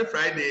every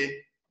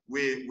Friday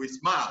we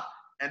smile,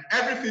 and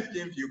every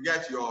 15th you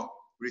get your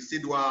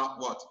residual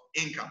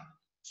income.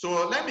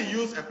 So let me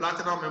use a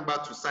platinum member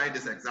to cite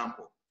this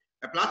example.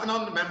 A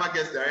platinum member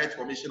gets direct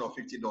commission of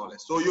 $50.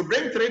 So you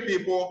bring 3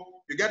 people,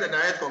 you get a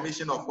direct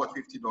commission of $50.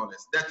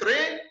 The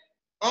 3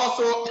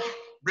 also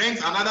brings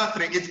another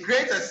 3. It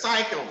creates a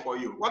cycle for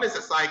you. What is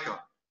a cycle?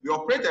 You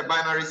operate a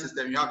binary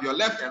system. You have your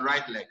left and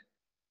right leg.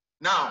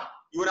 Now,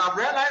 you would have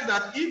realized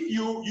that if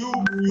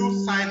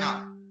you sign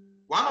up,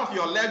 one of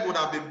your legs would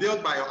have been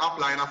built by your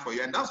upliner for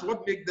you, and that's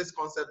what makes this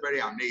concept very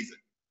amazing.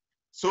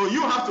 So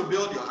you have to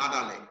build your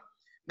other leg.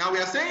 Now we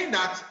are saying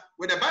that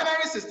with a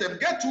binary system,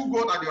 get 2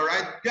 gold at your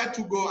right, get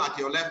 2 gold at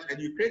your left,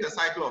 and you create a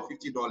cycle of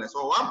 $50.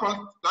 So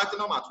 1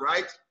 platinum at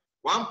right,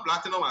 1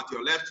 platinum at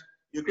your left,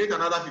 you create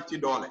another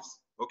 $50.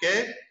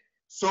 Okay?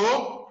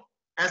 So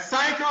a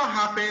cycle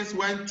happens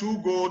when 2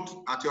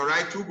 gold at your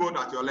right, 2 gold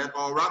at your left,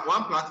 or 1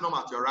 platinum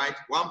at your right,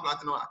 1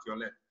 platinum at your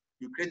left.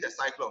 You create a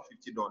cycle of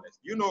 $50.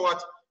 You know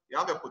what? You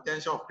have a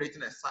potential of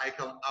creating a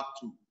cycle up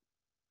to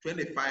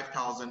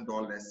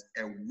 $25,000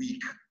 a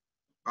week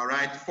All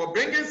right, for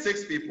bringing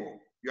 6 people,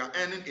 you are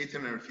earning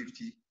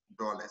 $850.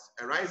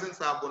 A rising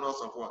star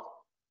bonus of what?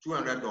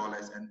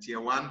 $200, and tier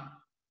 1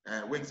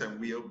 wings and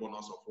wheel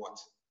bonus of what?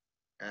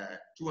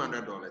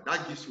 $200.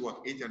 That gives you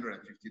what? $850.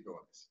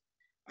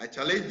 I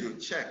challenge you,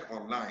 check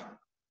online.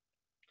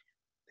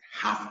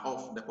 Half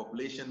of the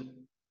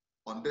population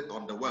in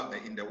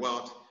the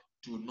world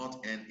do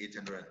not earn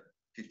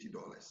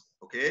 $850.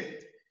 Okay,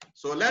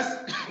 so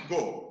let's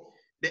go.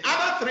 The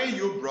other 3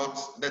 you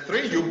brought, the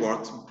 3 you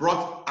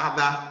brought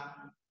other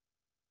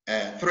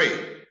 3.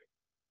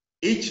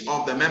 Each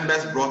of the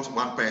members brought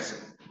 1 person.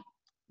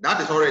 That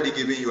is already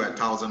giving you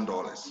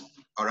 $1,000.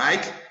 All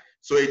right,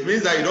 so it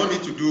means that you don't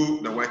need to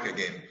do the work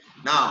again.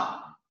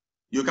 Now,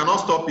 you cannot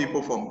stop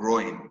people from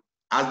growing.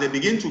 As they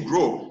begin to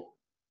grow,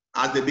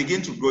 you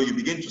begin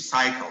to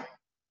cycle.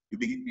 You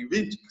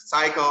begin to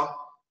cycle.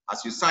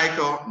 As you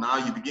cycle, now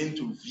you begin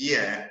to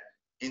veer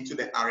into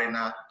the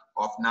arena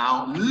of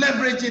now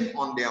leveraging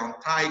on the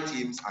entire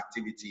team's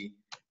activity.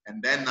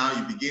 And then now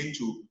you begin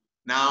to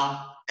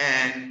now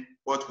earn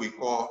what we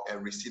call a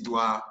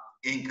residual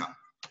income.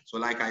 So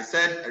like I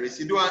said, a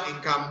residual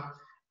income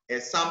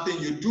is something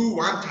you do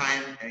one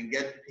time and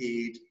get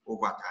paid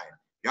over time.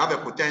 You have a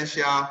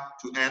potential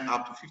to earn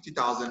up to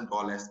 $50,000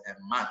 a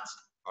month.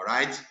 All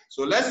right.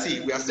 So let's see.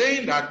 We are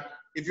saying that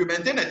if you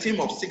maintain a team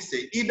of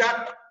 60,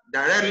 either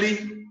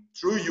directly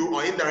through you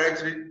or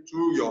indirectly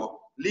through your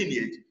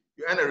lineage,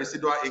 you earn a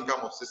residual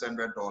income of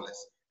 $600.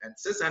 And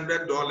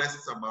 $600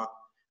 is about,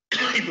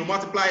 if you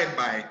multiply it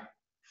by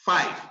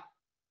 5,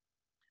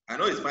 I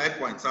know it's 5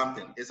 point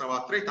something, it's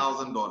about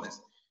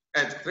 $3,000.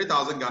 At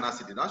 3,000 Ghana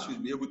cedi, that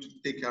should be able to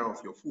take care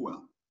of your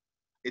fuel.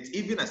 It's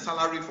even a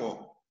salary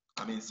for,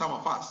 some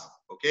of us,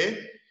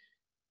 okay?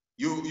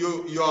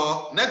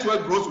 Your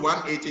network grows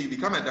 180, you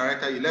become a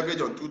director, you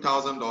leverage on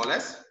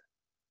 $2,000.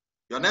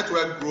 Your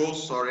network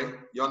grows,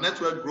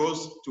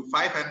 to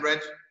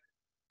 500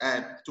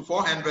 and to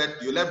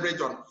 400, you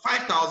leverage on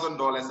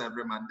 $5,000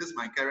 every month. This is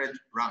my current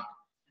rank.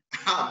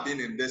 I've been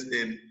in this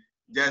thing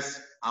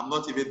I'm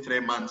not even 3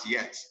 months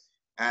yet.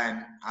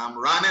 And I'm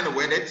running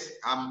with it.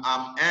 I'm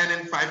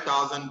earning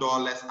 $5,000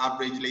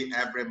 averagely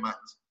every month.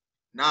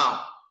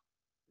 Now,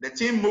 the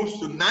team moves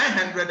to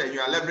 900 and you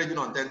are leveraging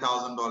on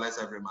 $10,000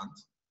 every month.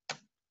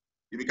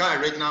 You become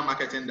a regional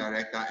marketing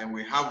director, and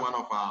we have one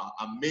of our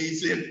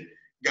amazing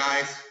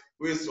guys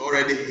who has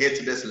already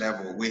hit this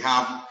level. We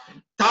have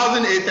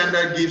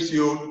 1,800 gives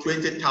you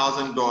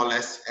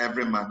 $20,000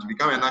 every month. You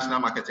become a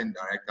national marketing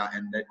director,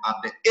 and then at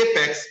the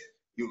apex,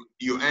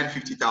 you earn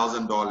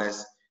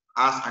 $50,000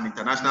 as an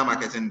international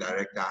marketing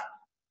director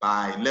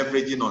by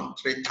leveraging on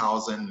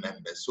 3,000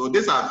 members. So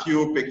these are a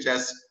few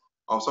pictures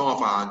of some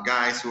of our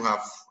guys who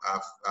have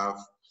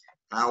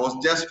I was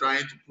just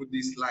trying to put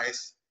these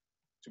slides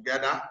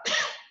together.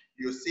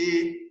 You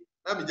see,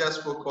 let me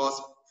just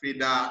focus.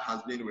 Frida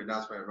has been with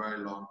us for a very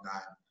long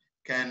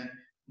time.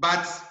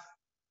 But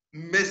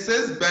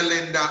Mrs.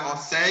 Belinda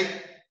Osei,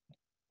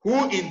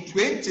 who in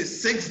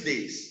 26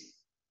 days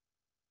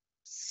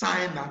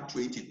signed up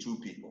 22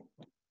 people.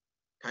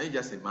 Can you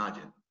just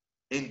imagine?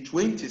 In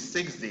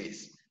 26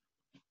 days,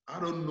 I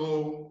don't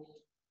know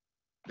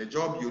the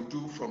job you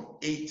do from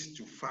 8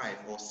 to 5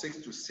 or 6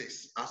 to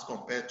 6 as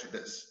compared to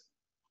this.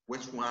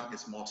 Which one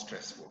is more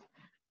stressful?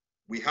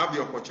 We have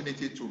the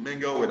opportunity to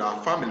mingle with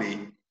our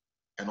family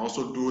and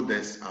also do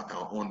this at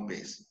our own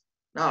pace.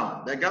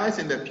 Now, the guys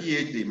in the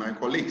PhD, my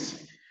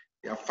colleagues,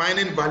 they are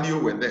finding value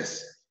with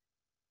this.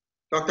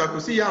 Dr.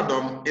 Kusi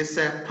Yadom is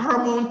a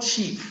paramount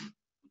chief.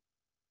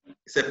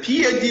 He's a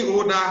PhD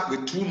holder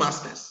with 2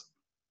 masters.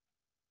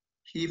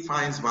 He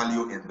finds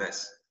value in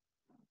this.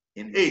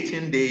 In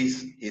 18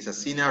 days, he's a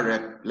senior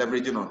rep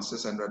leveraging on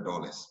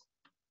 $600.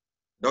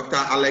 Dr.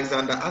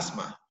 Alexander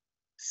Asma,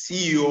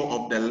 CEO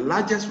of the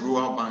largest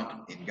rural bank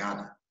in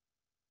Ghana,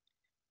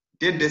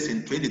 did this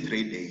in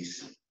 23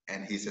 days,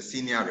 and he's a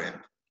senior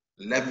rep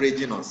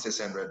leveraging on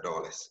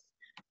 $600.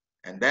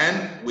 And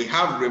then we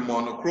have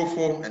Raymond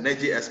Okrofo,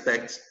 energy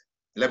expert,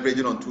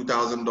 leveraging on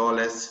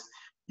 $2,000.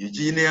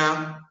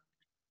 Eugenia,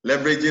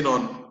 leveraging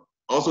on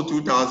also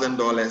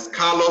 $2,000.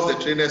 Carlos,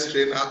 the trainer's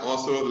trainer,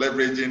 also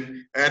leveraging.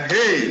 And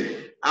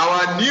hey,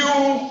 our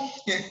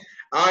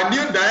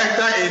new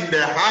director in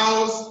the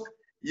house,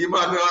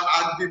 Emmanuel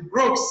Andy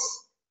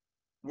Brooks.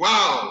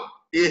 Wow,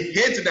 he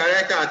hit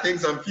director, I think,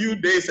 some few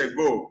days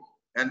ago.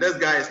 And this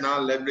guy is now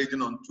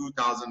leveraging on $2,000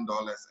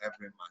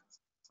 every month.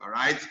 All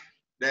right.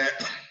 The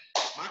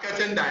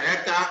marketing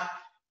director,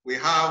 we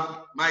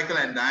have Michael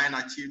and Diane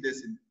achieved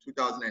this in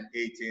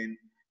 2018.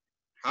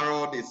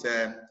 Harold is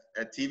a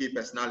TV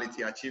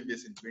personality, achieved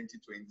this in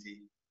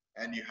 2020.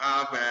 And you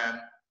have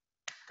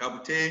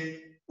Kabute,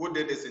 who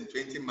did this in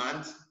 20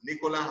 months.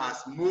 Nicola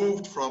has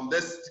moved from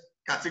this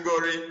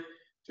category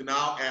to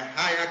now a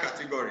higher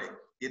category.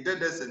 He did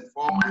this in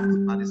 4 months,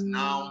 but is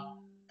now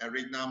a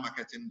regional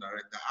marketing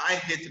director. I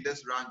hit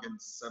this rank in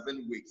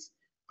 7 weeks.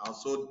 I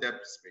was so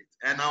desperate.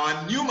 And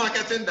our new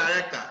marketing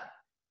director,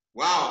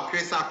 wow,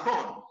 Chris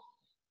Akron.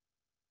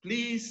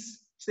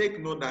 Please take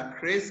note that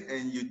Chris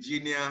and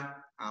Eugenia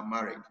are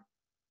married.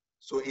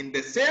 So in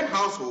the same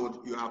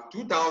household, you have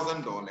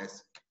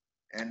 $2,000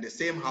 and the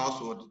same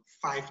household,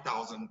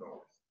 $5,000.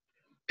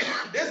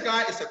 This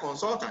guy is a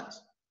consultant,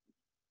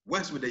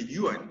 works with the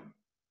UN,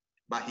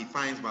 but he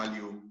finds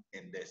value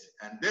in this.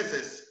 And this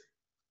is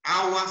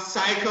our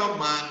cycle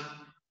man,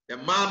 the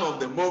man of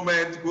the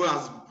moment who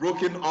has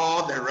broken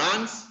all the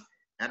ranks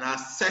and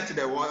has set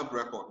the world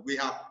record. We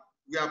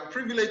are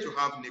privileged to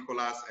have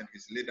Nicholas and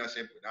his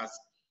leadership with us.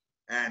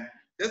 And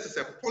this is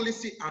a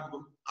policy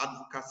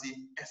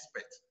advocacy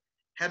expert,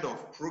 head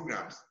of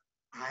programs,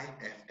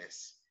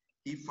 IFS.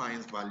 He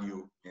finds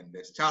value in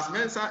this. Charles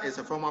Mensah is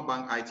a former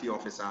bank IT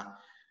officer,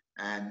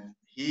 and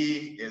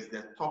he is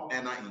the top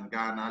earner in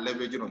Ghana,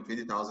 leveraging on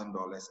 $20,000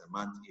 a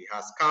month. He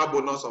has car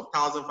bonus of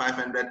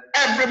 $1,500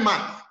 every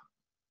month,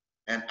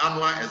 an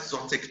annual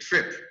exotic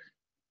trip.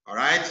 All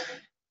right.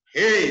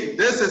 Hey,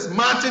 this is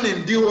Martin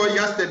Ndiwo.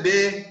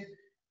 Yesterday,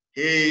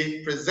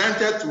 he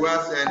presented to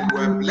us and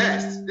we're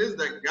blessed. This is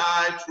the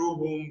guy through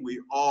whom we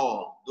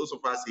all, those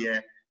of us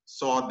here,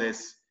 saw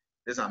this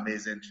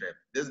amazing trip.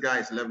 This guy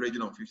is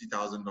leveraging on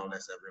 $50,000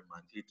 every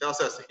month. He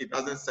tells us he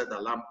doesn't set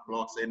alarm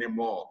clocks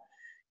anymore.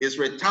 He's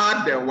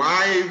retired, the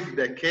wife,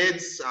 the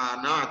kids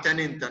are now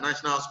attending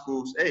international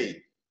schools.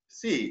 Hey,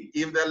 see,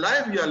 if the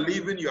life you are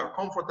living, you are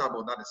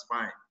comfortable, that is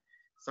fine.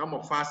 Some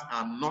of us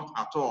are not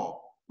at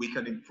all. We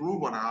can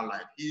improve on our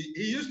life. He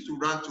used to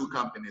run 2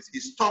 companies. He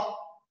stopped,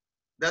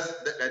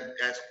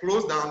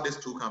 closed down these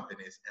 2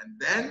 companies and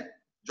then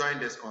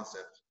joined this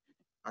concept.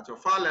 At your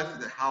far left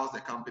is the house the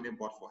company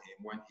bought for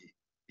him when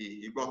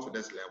he got to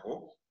this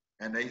level.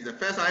 And then he's the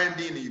first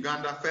IMD in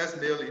Uganda,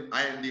 first male in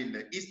IMD in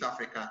the East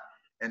Africa,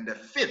 and the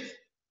 5th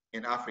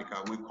in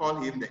Africa. We call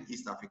him the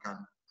East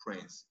African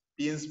Prince.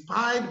 Be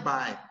inspired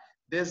by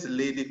this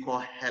lady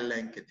called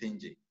Helen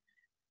Ketinje.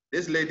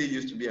 This lady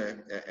used to be a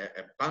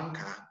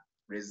banker,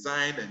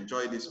 resigned,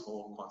 enjoyed this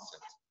whole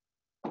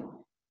concept.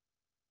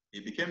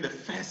 He became the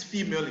first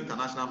female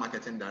international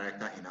marketing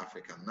director in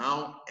Africa,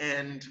 now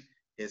earned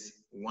his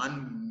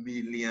 $1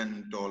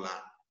 million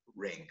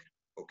ring,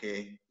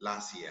 okay,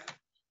 last year.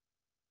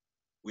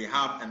 We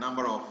have a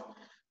number of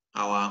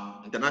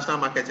our international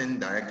marketing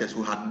directors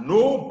who had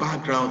no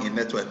background in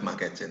network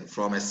marketing,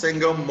 from a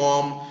single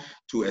mom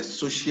to a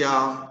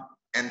social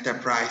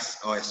enterprise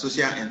or a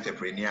social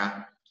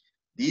entrepreneur.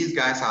 These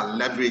guys are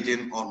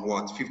leveraging on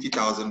what?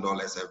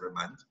 $50,000 every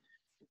month.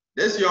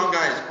 This young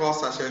guy is called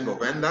Sachin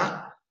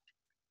Govenda.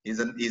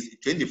 He's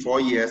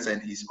 24 years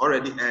and he's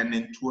already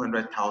earning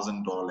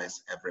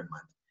 $200,000 every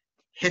month.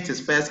 Hit his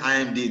first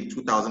IMD in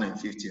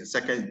 2015,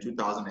 second in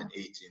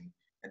 2018,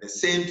 and the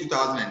same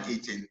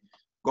 2018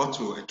 got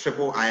to a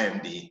triple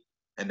IMD,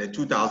 and the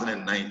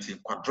 2019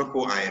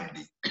 quadruple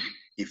IMD.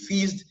 He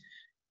feeds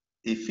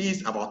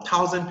about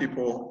 1,000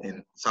 people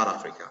in South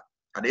Africa.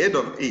 At the age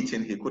of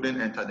 18, he couldn't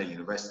enter the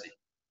university.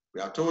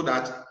 We are told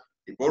that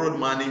he borrowed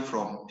money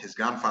from his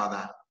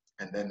grandfather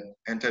and then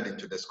entered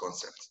into this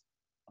concept.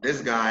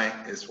 This guy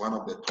is one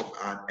of the top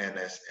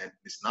earners and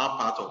is now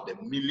part of the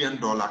 $1 Million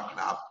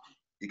Club.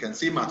 You can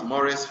see Matt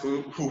Morris,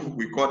 who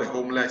we call the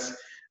homeless,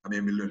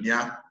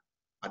 millionaire,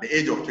 at the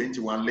age of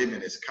 21, living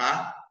in his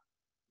car.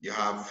 You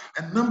have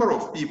a number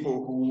of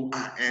people who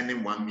are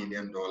earning $1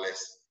 million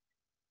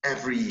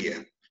every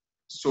year.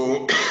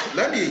 So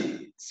let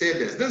me say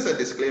this. This is a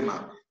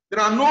disclaimer. There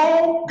are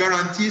no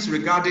guarantees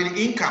regarding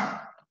income.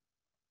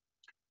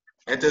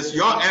 It is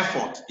your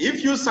effort.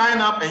 If you sign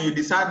up and you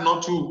decide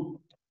not to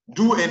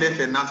do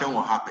anything, nothing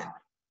will happen.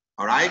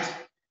 All right?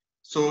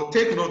 So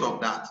take note of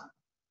that.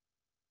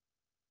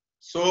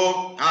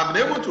 So I've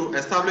been able to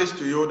establish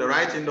to you the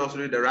right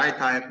industry, the right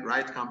time,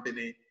 right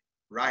company,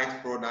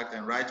 right product,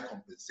 and right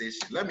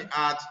compensation. Let me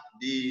add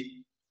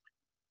the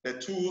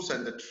tools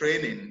and the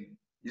training.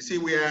 You see,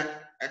 we are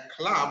a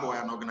club or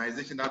an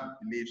organization that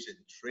believes in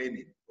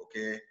training,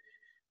 okay?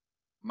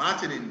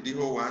 Martin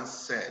Ndiwo once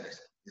said,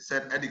 he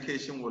said,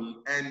 education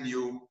will earn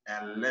you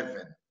a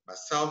living, but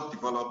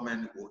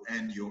self-development will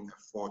earn you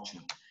a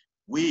fortune.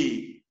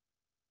 We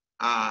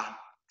are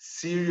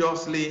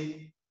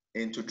seriously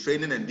into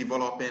training and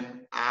developing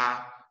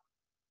our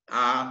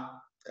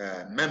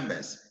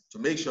members to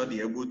make sure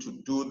they're able to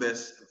do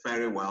this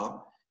very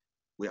well.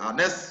 Our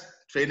next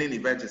training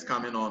event is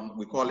coming on,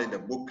 we call it the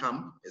boot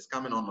camp. It's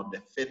coming on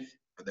the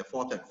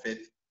 4th and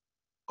 5th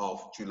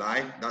of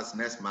July. That's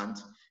next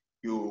month.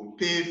 You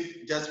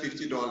pay just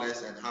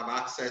 $50 and have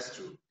access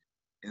to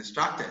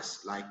instructors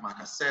like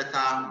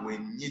Makaseta,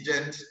 Wayne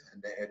Nugent,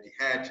 and the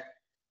head.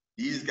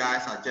 These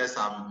guys are just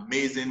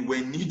amazing.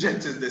 Wayne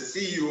Nugent is the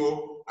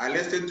CEO. I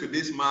listened to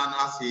this man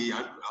as he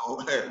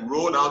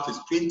rolled out his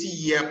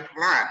 20-year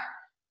plan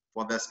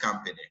for this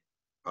company.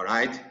 All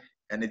right.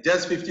 And it's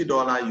just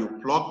 $50. You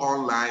plug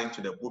online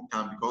to the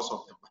bootcamp. Because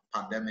of the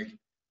pandemic,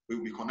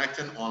 we'll be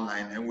connecting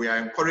online, and we are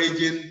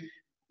encouraging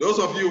those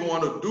of you who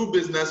want to do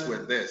business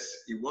with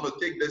this. You want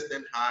to take this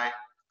thing high.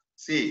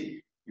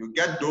 See, you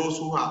get those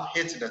who have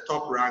hit the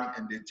top rank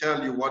and they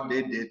tell you what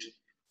they did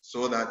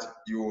so that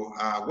you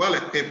are well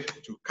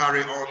equipped to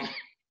carry on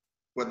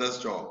with this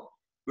job.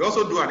 We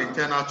also do an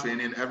internal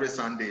training every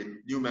Sunday,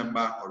 new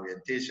member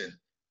orientation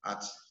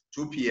at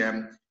 2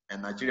 p.m.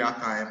 and Nigeria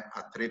time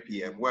at 3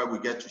 p.m., where we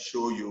get to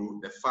show you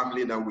the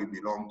family that we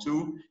belong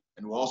to,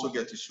 and we also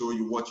get to show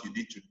you what you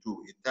need to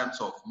do in terms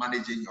of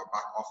managing your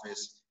back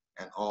office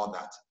and all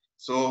that.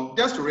 So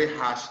just to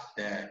rehash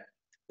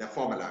the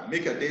formula,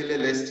 make a daily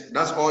list.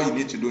 That's all you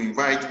need to do.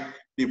 Invite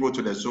people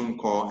to the Zoom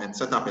call and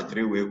set up a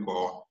 3-way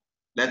call.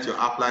 Let your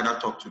upliner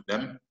talk to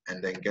them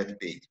and then get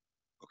paid.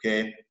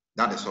 Okay,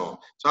 that is all.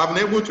 So I've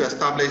been able to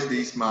establish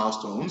these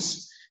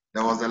milestones.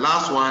 There was the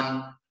last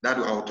one that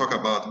I will talk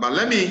about, but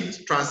let me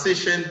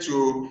transition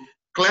to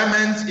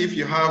Clement. If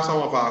you have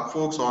some of our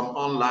folks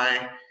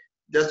online,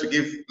 just to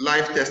give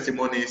live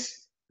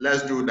testimonies,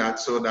 let's do that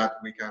so that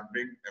we can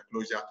bring a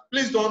closure.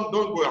 Please don't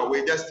go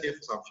away. Just stay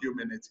for some few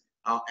minutes.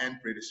 I'll end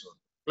pretty soon.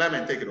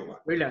 Clement, take it over.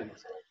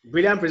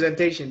 Brilliant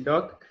presentation,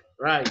 Doc.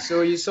 Right,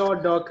 so you saw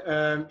Doc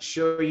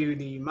show you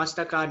the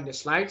MasterCard in the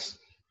slides.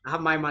 I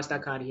have my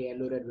MasterCard here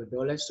loaded with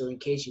dollars, so in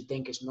case you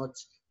think it's not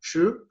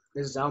true,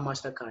 this is our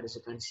MasterCard, as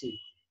you can see.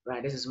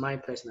 Right, this is my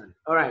personal.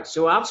 All right,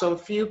 so I have some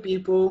few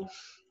people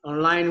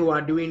online who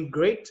are doing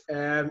great.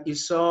 You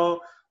saw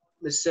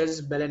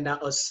Mrs. Belinda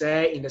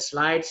Osei in the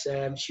slides.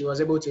 She was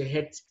able to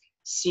hit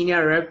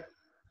senior rep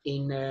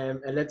in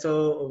a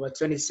little over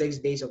 26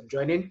 days of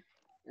joining.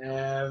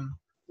 Let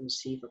me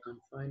see if I can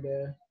find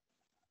her.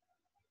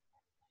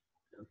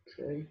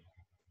 Okay.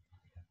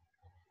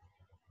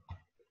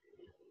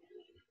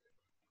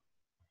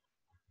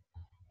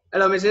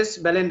 Hello,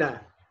 Mrs.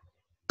 Belinda.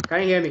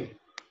 Can you hear me?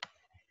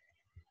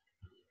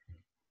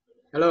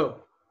 Hello.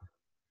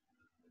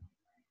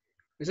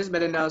 Mrs.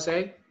 Belinda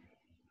Osei.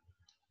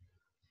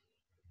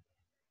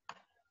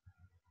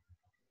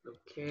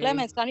 Okay.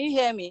 Clement, can you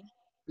hear me?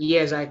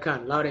 Yes, I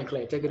can. Loud and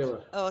clear. Take it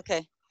over. Oh,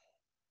 okay.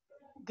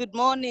 Good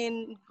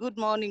morning,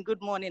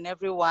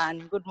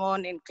 everyone. Good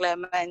morning,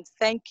 Clement.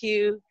 Thank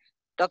you,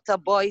 Dr.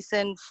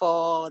 Boyson,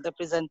 for the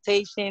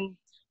presentation.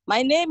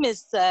 My name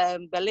is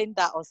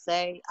Belinda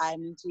Osei.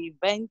 I'm into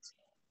event.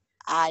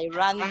 I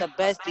run the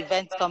best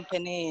event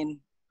company in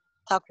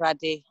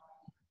Takoradi.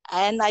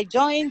 And I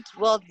joined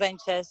World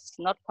Ventures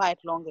not quite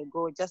long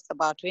ago, just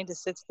about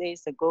 26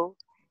 days ago.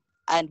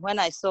 And when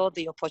I saw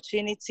the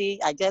opportunity,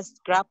 I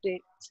just grabbed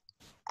it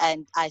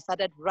and I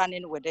started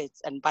running with it.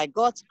 And by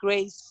God's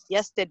grace,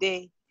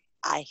 yesterday,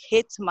 I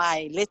hit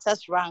my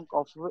latest rank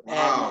of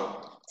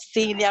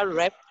senior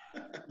rep.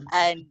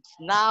 And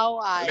now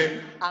I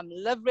am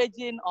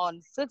leveraging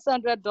on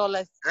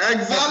 $600.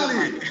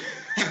 Exactly.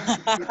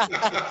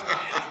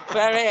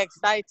 Very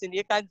exciting.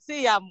 You can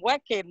see I'm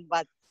working,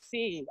 but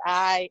see,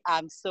 I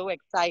am so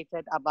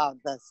excited about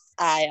this.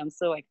 I am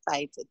so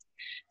excited.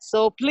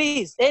 So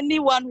please,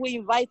 anyone who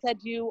invited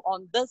you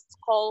on this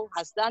call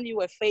has done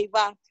you a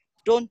favor.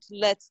 Don't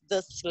let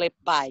this slip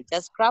by.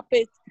 Just grab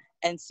it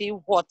and see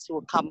what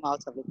will come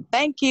out of it.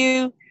 Thank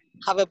you.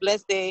 Have a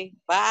blessed day.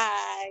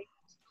 Bye.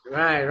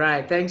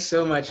 Right. Thanks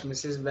so much,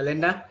 Mrs.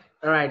 Belinda.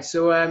 All right,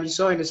 so you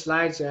saw in the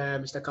slides,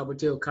 Mr.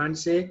 Kabute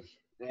Okanse,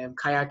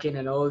 kayaking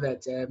and all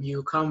that. He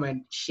will come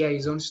and share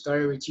his own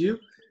story with you.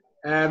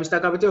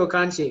 Mr. Kabute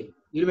Okanse, did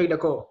you make the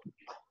call?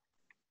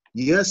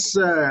 Yes,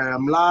 sir.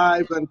 I'm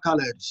live and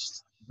colored.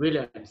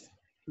 Brilliant.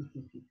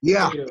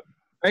 Yeah.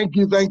 Thank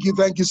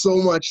you so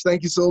much.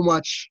 Thank you so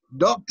much.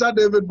 Dr.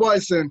 David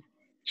Boyson,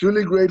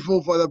 truly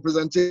grateful for the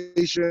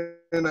presentation,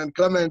 and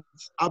Clement,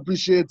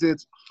 appreciate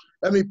it.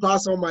 Let me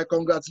pass on my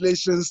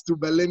congratulations to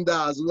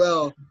Belinda as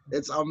well.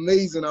 It's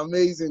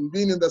amazing,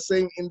 being in the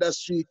same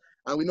industry,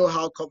 and we know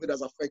how COVID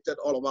has affected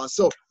all of us.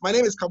 So my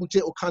name is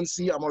Kabute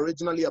Okanse. I'm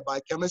originally a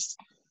biochemist.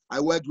 I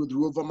worked with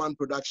Roverman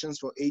Productions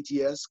for 8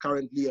 years,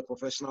 currently a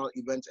professional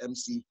event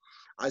MC.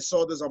 I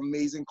saw this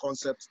amazing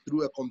concept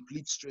through a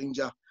complete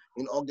stranger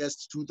in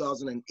August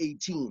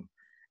 2018.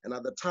 And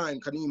at the time,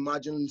 can you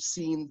imagine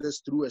seeing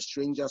this through a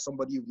stranger,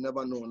 somebody you've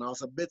never known? I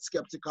was a bit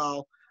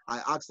skeptical. I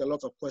asked a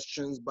lot of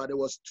questions, but it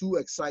was too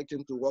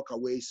exciting to walk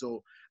away.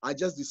 So I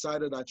just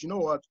decided that, you know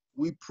what,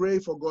 we pray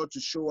for God to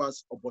show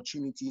us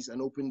opportunities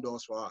and open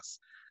doors for us.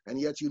 And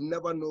yet you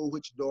never know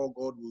which door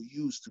God will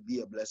use to be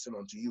a blessing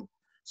unto you.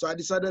 So I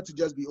decided to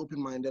just be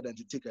open-minded and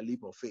to take a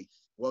leap of faith.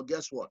 Well,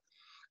 guess what?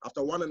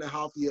 After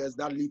 1.5 years,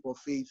 that leap of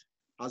faith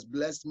has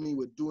blessed me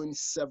with doing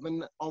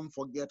 7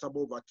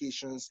 unforgettable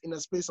vacations in a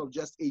space of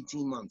just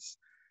 18 months.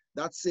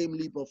 That same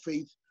leap of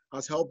faith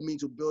has helped me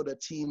to build a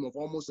team of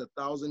almost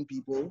 1,000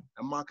 people,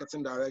 a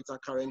marketing director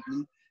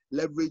currently,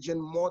 leveraging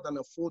more than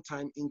a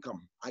full-time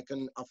income. I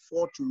can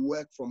afford to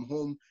work from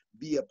home,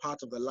 be a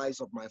part of the lives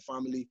of my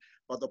family.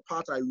 But the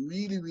part I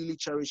really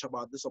cherish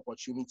about this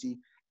opportunity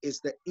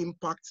is the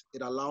impact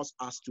it allows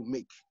us to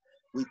make.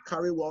 We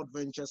carry World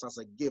Ventures as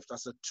a gift,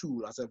 as a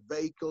tool, as a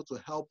vehicle to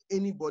help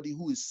anybody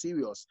who is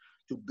serious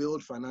to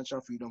build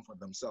financial freedom for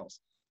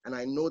themselves. And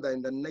I know that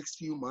in the next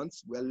few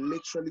months, we're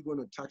literally going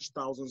to touch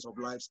thousands of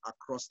lives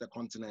across the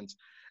continent.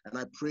 And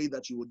I pray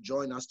that you will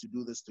join us to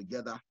do this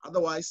together.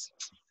 Otherwise,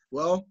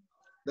 well,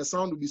 the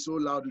sound will be so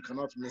loud you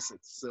cannot miss it.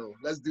 So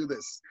let's do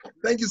this.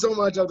 Thank you so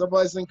much, Dr.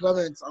 Boyson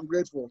Clement. I'm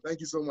grateful. Thank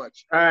you so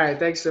much. All right,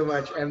 thanks so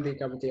much, MD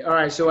Kapite. All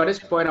right, so at this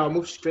point, I'll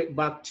move straight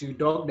back to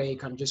Doc, then you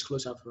can just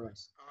close up for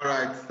us. All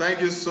right,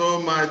 thank you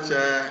so much.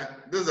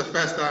 This is the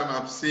first time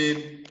I've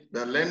seen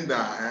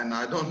Belinda, and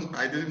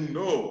I didn't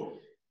know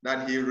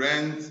that he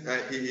runs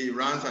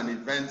an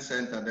event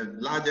center, the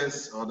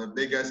largest or the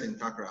biggest in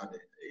Takoradi.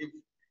 If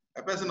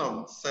a person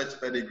of such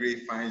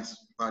pedigree finds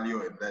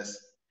value in this,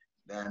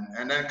 then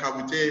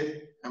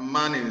Kapite, a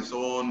man in his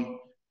own,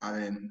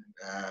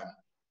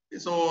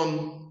 his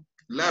own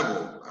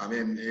level.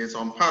 It's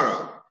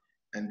unparalleled,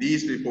 and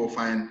these people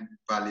find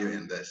value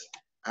in this.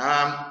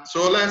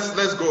 So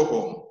let's go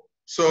home.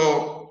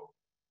 So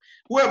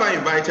whoever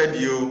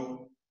invited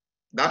you,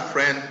 that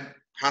friend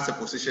has a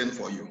position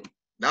for you.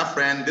 That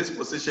friend, this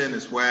position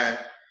is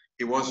where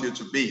he wants you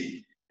to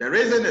be. The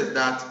reason is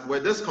that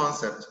with this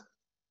concept,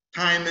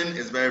 timing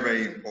is very,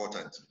 very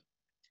important.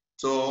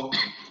 So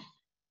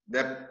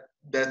the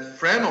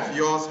friend of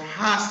yours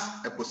has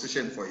a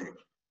position for you,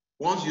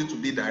 wants you to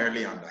be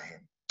directly under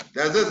him.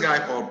 There's this guy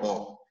called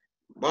Bob.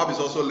 Bob is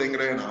also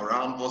lingering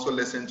around, also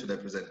listening to the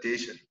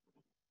presentation.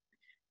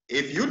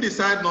 If you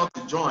decide not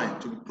to join,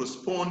 to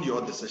postpone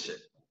your decision,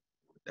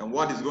 then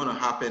what is going to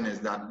happen is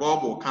that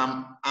Bob will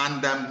come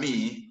under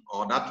me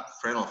or that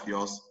friend of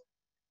yours,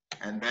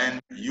 and then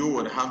you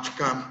would have to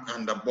come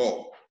under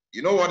Bob.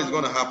 You know what is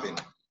going to happen?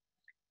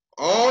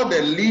 All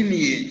the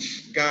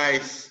lineage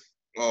guys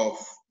of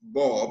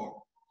Bob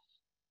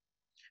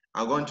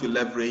are going to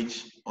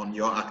leverage on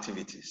your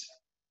activities.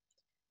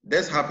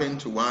 This happened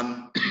to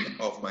one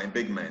of my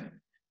big men.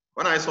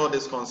 When I saw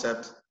this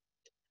concept,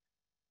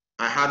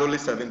 I had only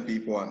 7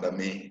 people under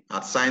me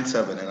at Sign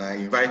 7, and I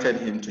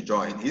invited him to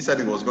join. He said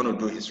he was going to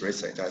do his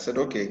research. I said,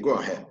 okay, go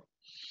ahead.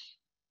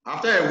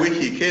 After a week,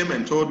 he came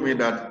and told me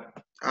that,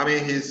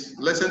 he's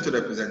listened to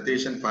the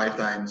presentation 5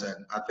 times,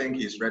 and I think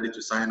he's ready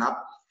to sign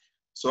up.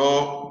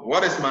 So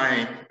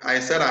I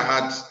said I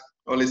had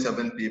only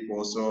 7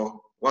 people,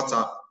 so what's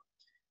up?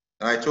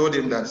 And I told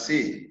him that,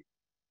 see,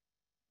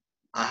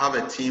 I have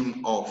a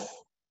team of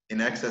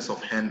in excess of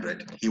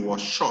 100. He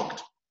was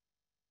shocked.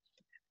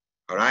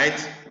 All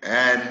right,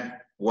 and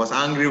was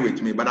angry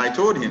with me. But I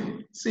told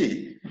him,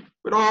 see,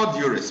 with all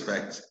due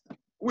respect,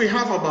 we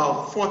have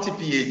about 40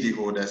 PhD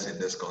holders in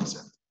this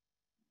concept.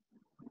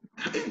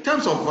 In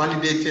terms of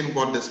validating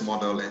what this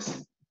model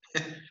is,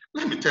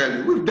 let me tell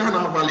you, we've done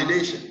our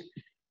validation.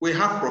 We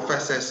have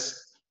professors,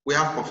 we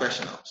have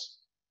professionals.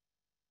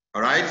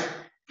 All right,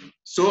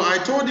 so I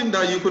told him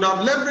that you could have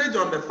leveraged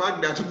on the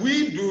fact that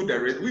we've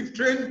been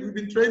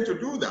trained to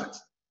do that.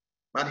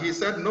 But he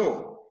said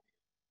no.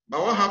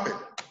 But what happened?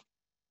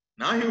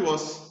 Now he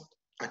was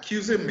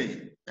accusing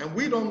me, and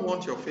we don't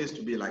want your face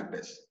to be like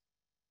this.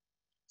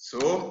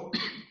 So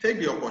take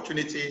the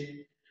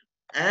opportunity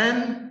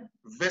and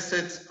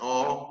visit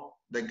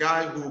the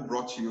guy who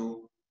brought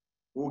you,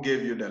 who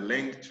gave you the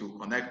link to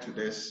connect to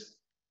this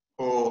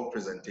whole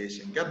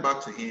presentation. Get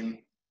back to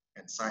him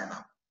and sign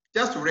up.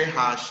 Just to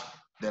rehash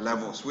the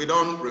levels. We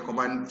don't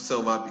recommend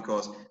silver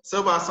because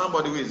silver is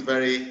somebody who is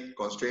very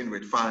constrained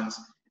with funds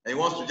and he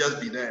wants to just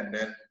be there and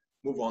then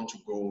move on to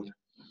gold.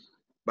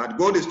 But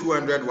gold is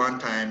 $200 one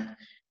time,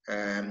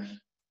 and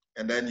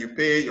then you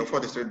pay your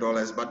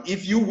 $43. But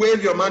if you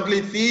waive your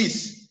monthly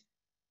fees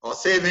or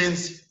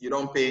savings, you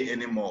don't pay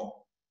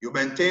anymore. You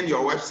maintain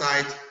your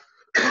website,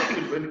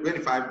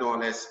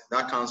 $25.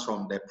 That comes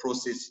from the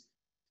proceeds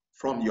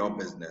from your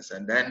business.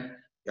 And then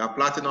your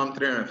platinum,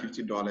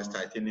 $350,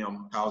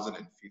 titanium,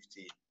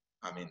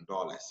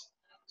 $1,050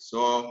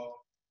 So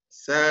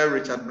Sir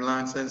Richard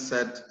Branson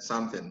said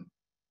something.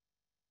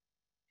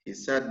 He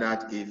said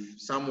that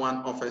if someone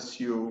offers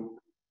you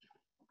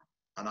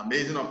an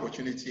amazing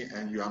opportunity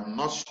and you are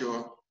not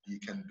sure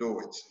you can do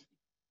it,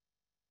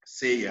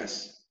 say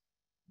yes,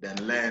 then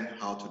learn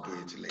how to do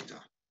it later.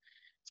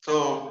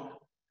 So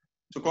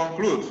to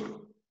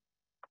conclude,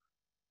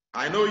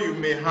 I know you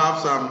may have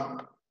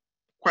some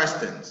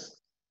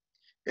questions.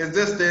 Is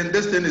this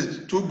thing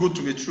is too good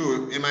to be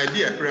true? It might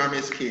be a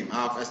pyramid scheme.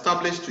 I've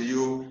established to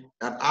you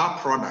that our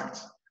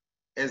product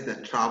is the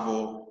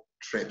travel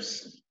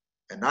trips.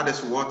 And that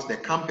is what the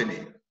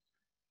company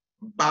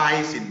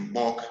buys in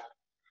bulk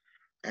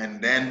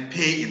and then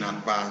pay in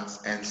advance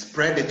and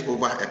spread it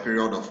over a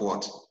period of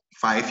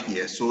 5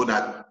 years so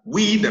that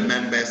we, the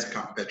members,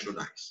 can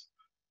patronize.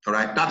 All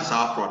right, that is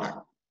our product.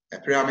 A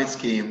pyramid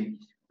scheme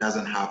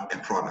doesn't have a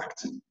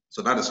product.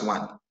 So that is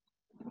 1.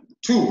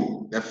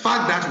 2, the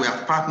fact that we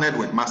have partnered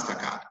with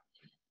MasterCard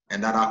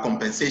and that our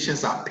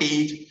compensations are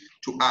paid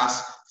to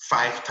us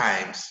 5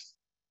 times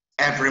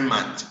every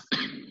month.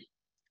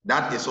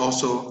 That is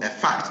also a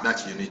fact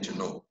that you need to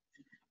know.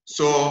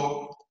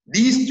 So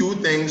these 2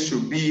 things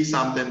should be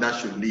something that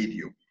should lead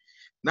you.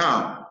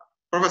 Now,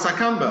 Professor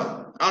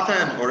Campbell, after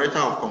an orator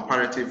of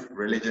comparative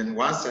religion,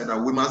 once said that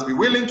we must be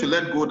willing to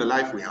let go the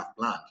life we have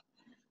planned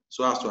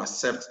so as to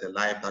accept the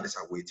life that is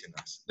awaiting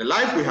us. The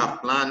life we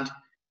have planned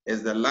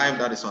is the life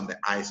that is on the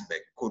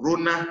iceberg.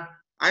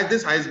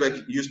 This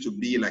iceberg used to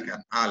be like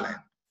an island.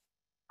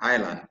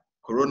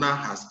 Corona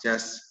has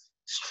just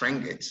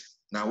stringed it.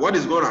 Now, what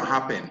is going to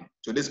happen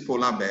to this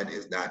polar bed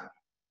is that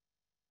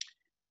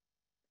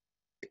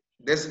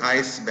this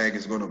iceberg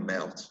is going to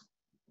melt,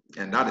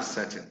 and that is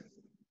certain.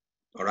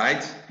 All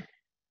right?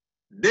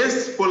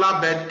 This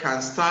polar bear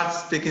can start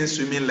taking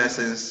swimming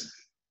lessons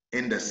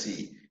in the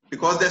sea,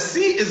 because the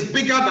sea is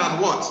bigger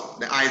than what?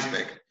 The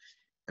iceberg.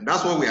 And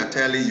that's what we are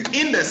telling you.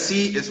 In the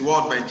sea is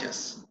World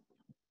Ventures.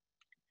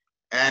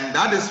 And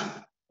that is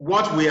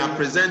what we are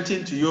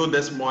presenting to you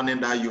this morning,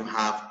 that you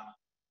have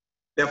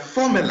the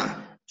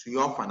formula to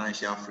your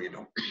financial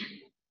freedom.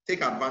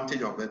 Take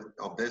advantage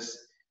of this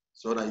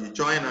so that you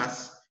join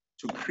us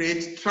to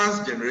create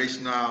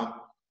transgenerational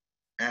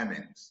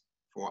earnings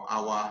for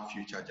our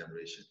future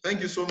generation.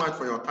 Thank you so much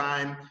for your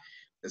time.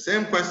 The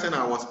same question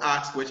I was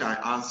asked, which I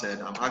answered,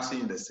 I'm asking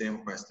you the same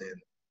question.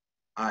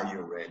 Are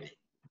you ready?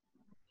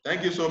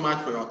 Thank you so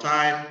much for your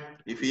time.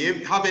 If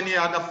you have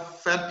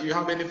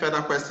any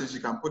further questions, you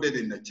can put it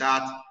in the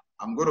chat.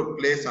 I'm going to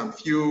play some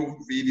few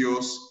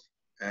videos,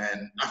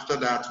 and after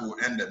that, we'll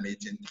end the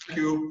meeting. Thank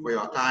you for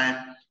your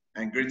time,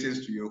 and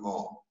greetings to you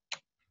all.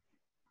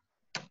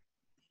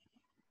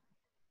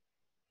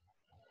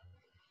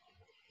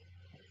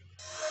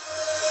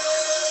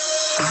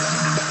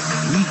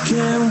 We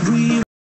can read.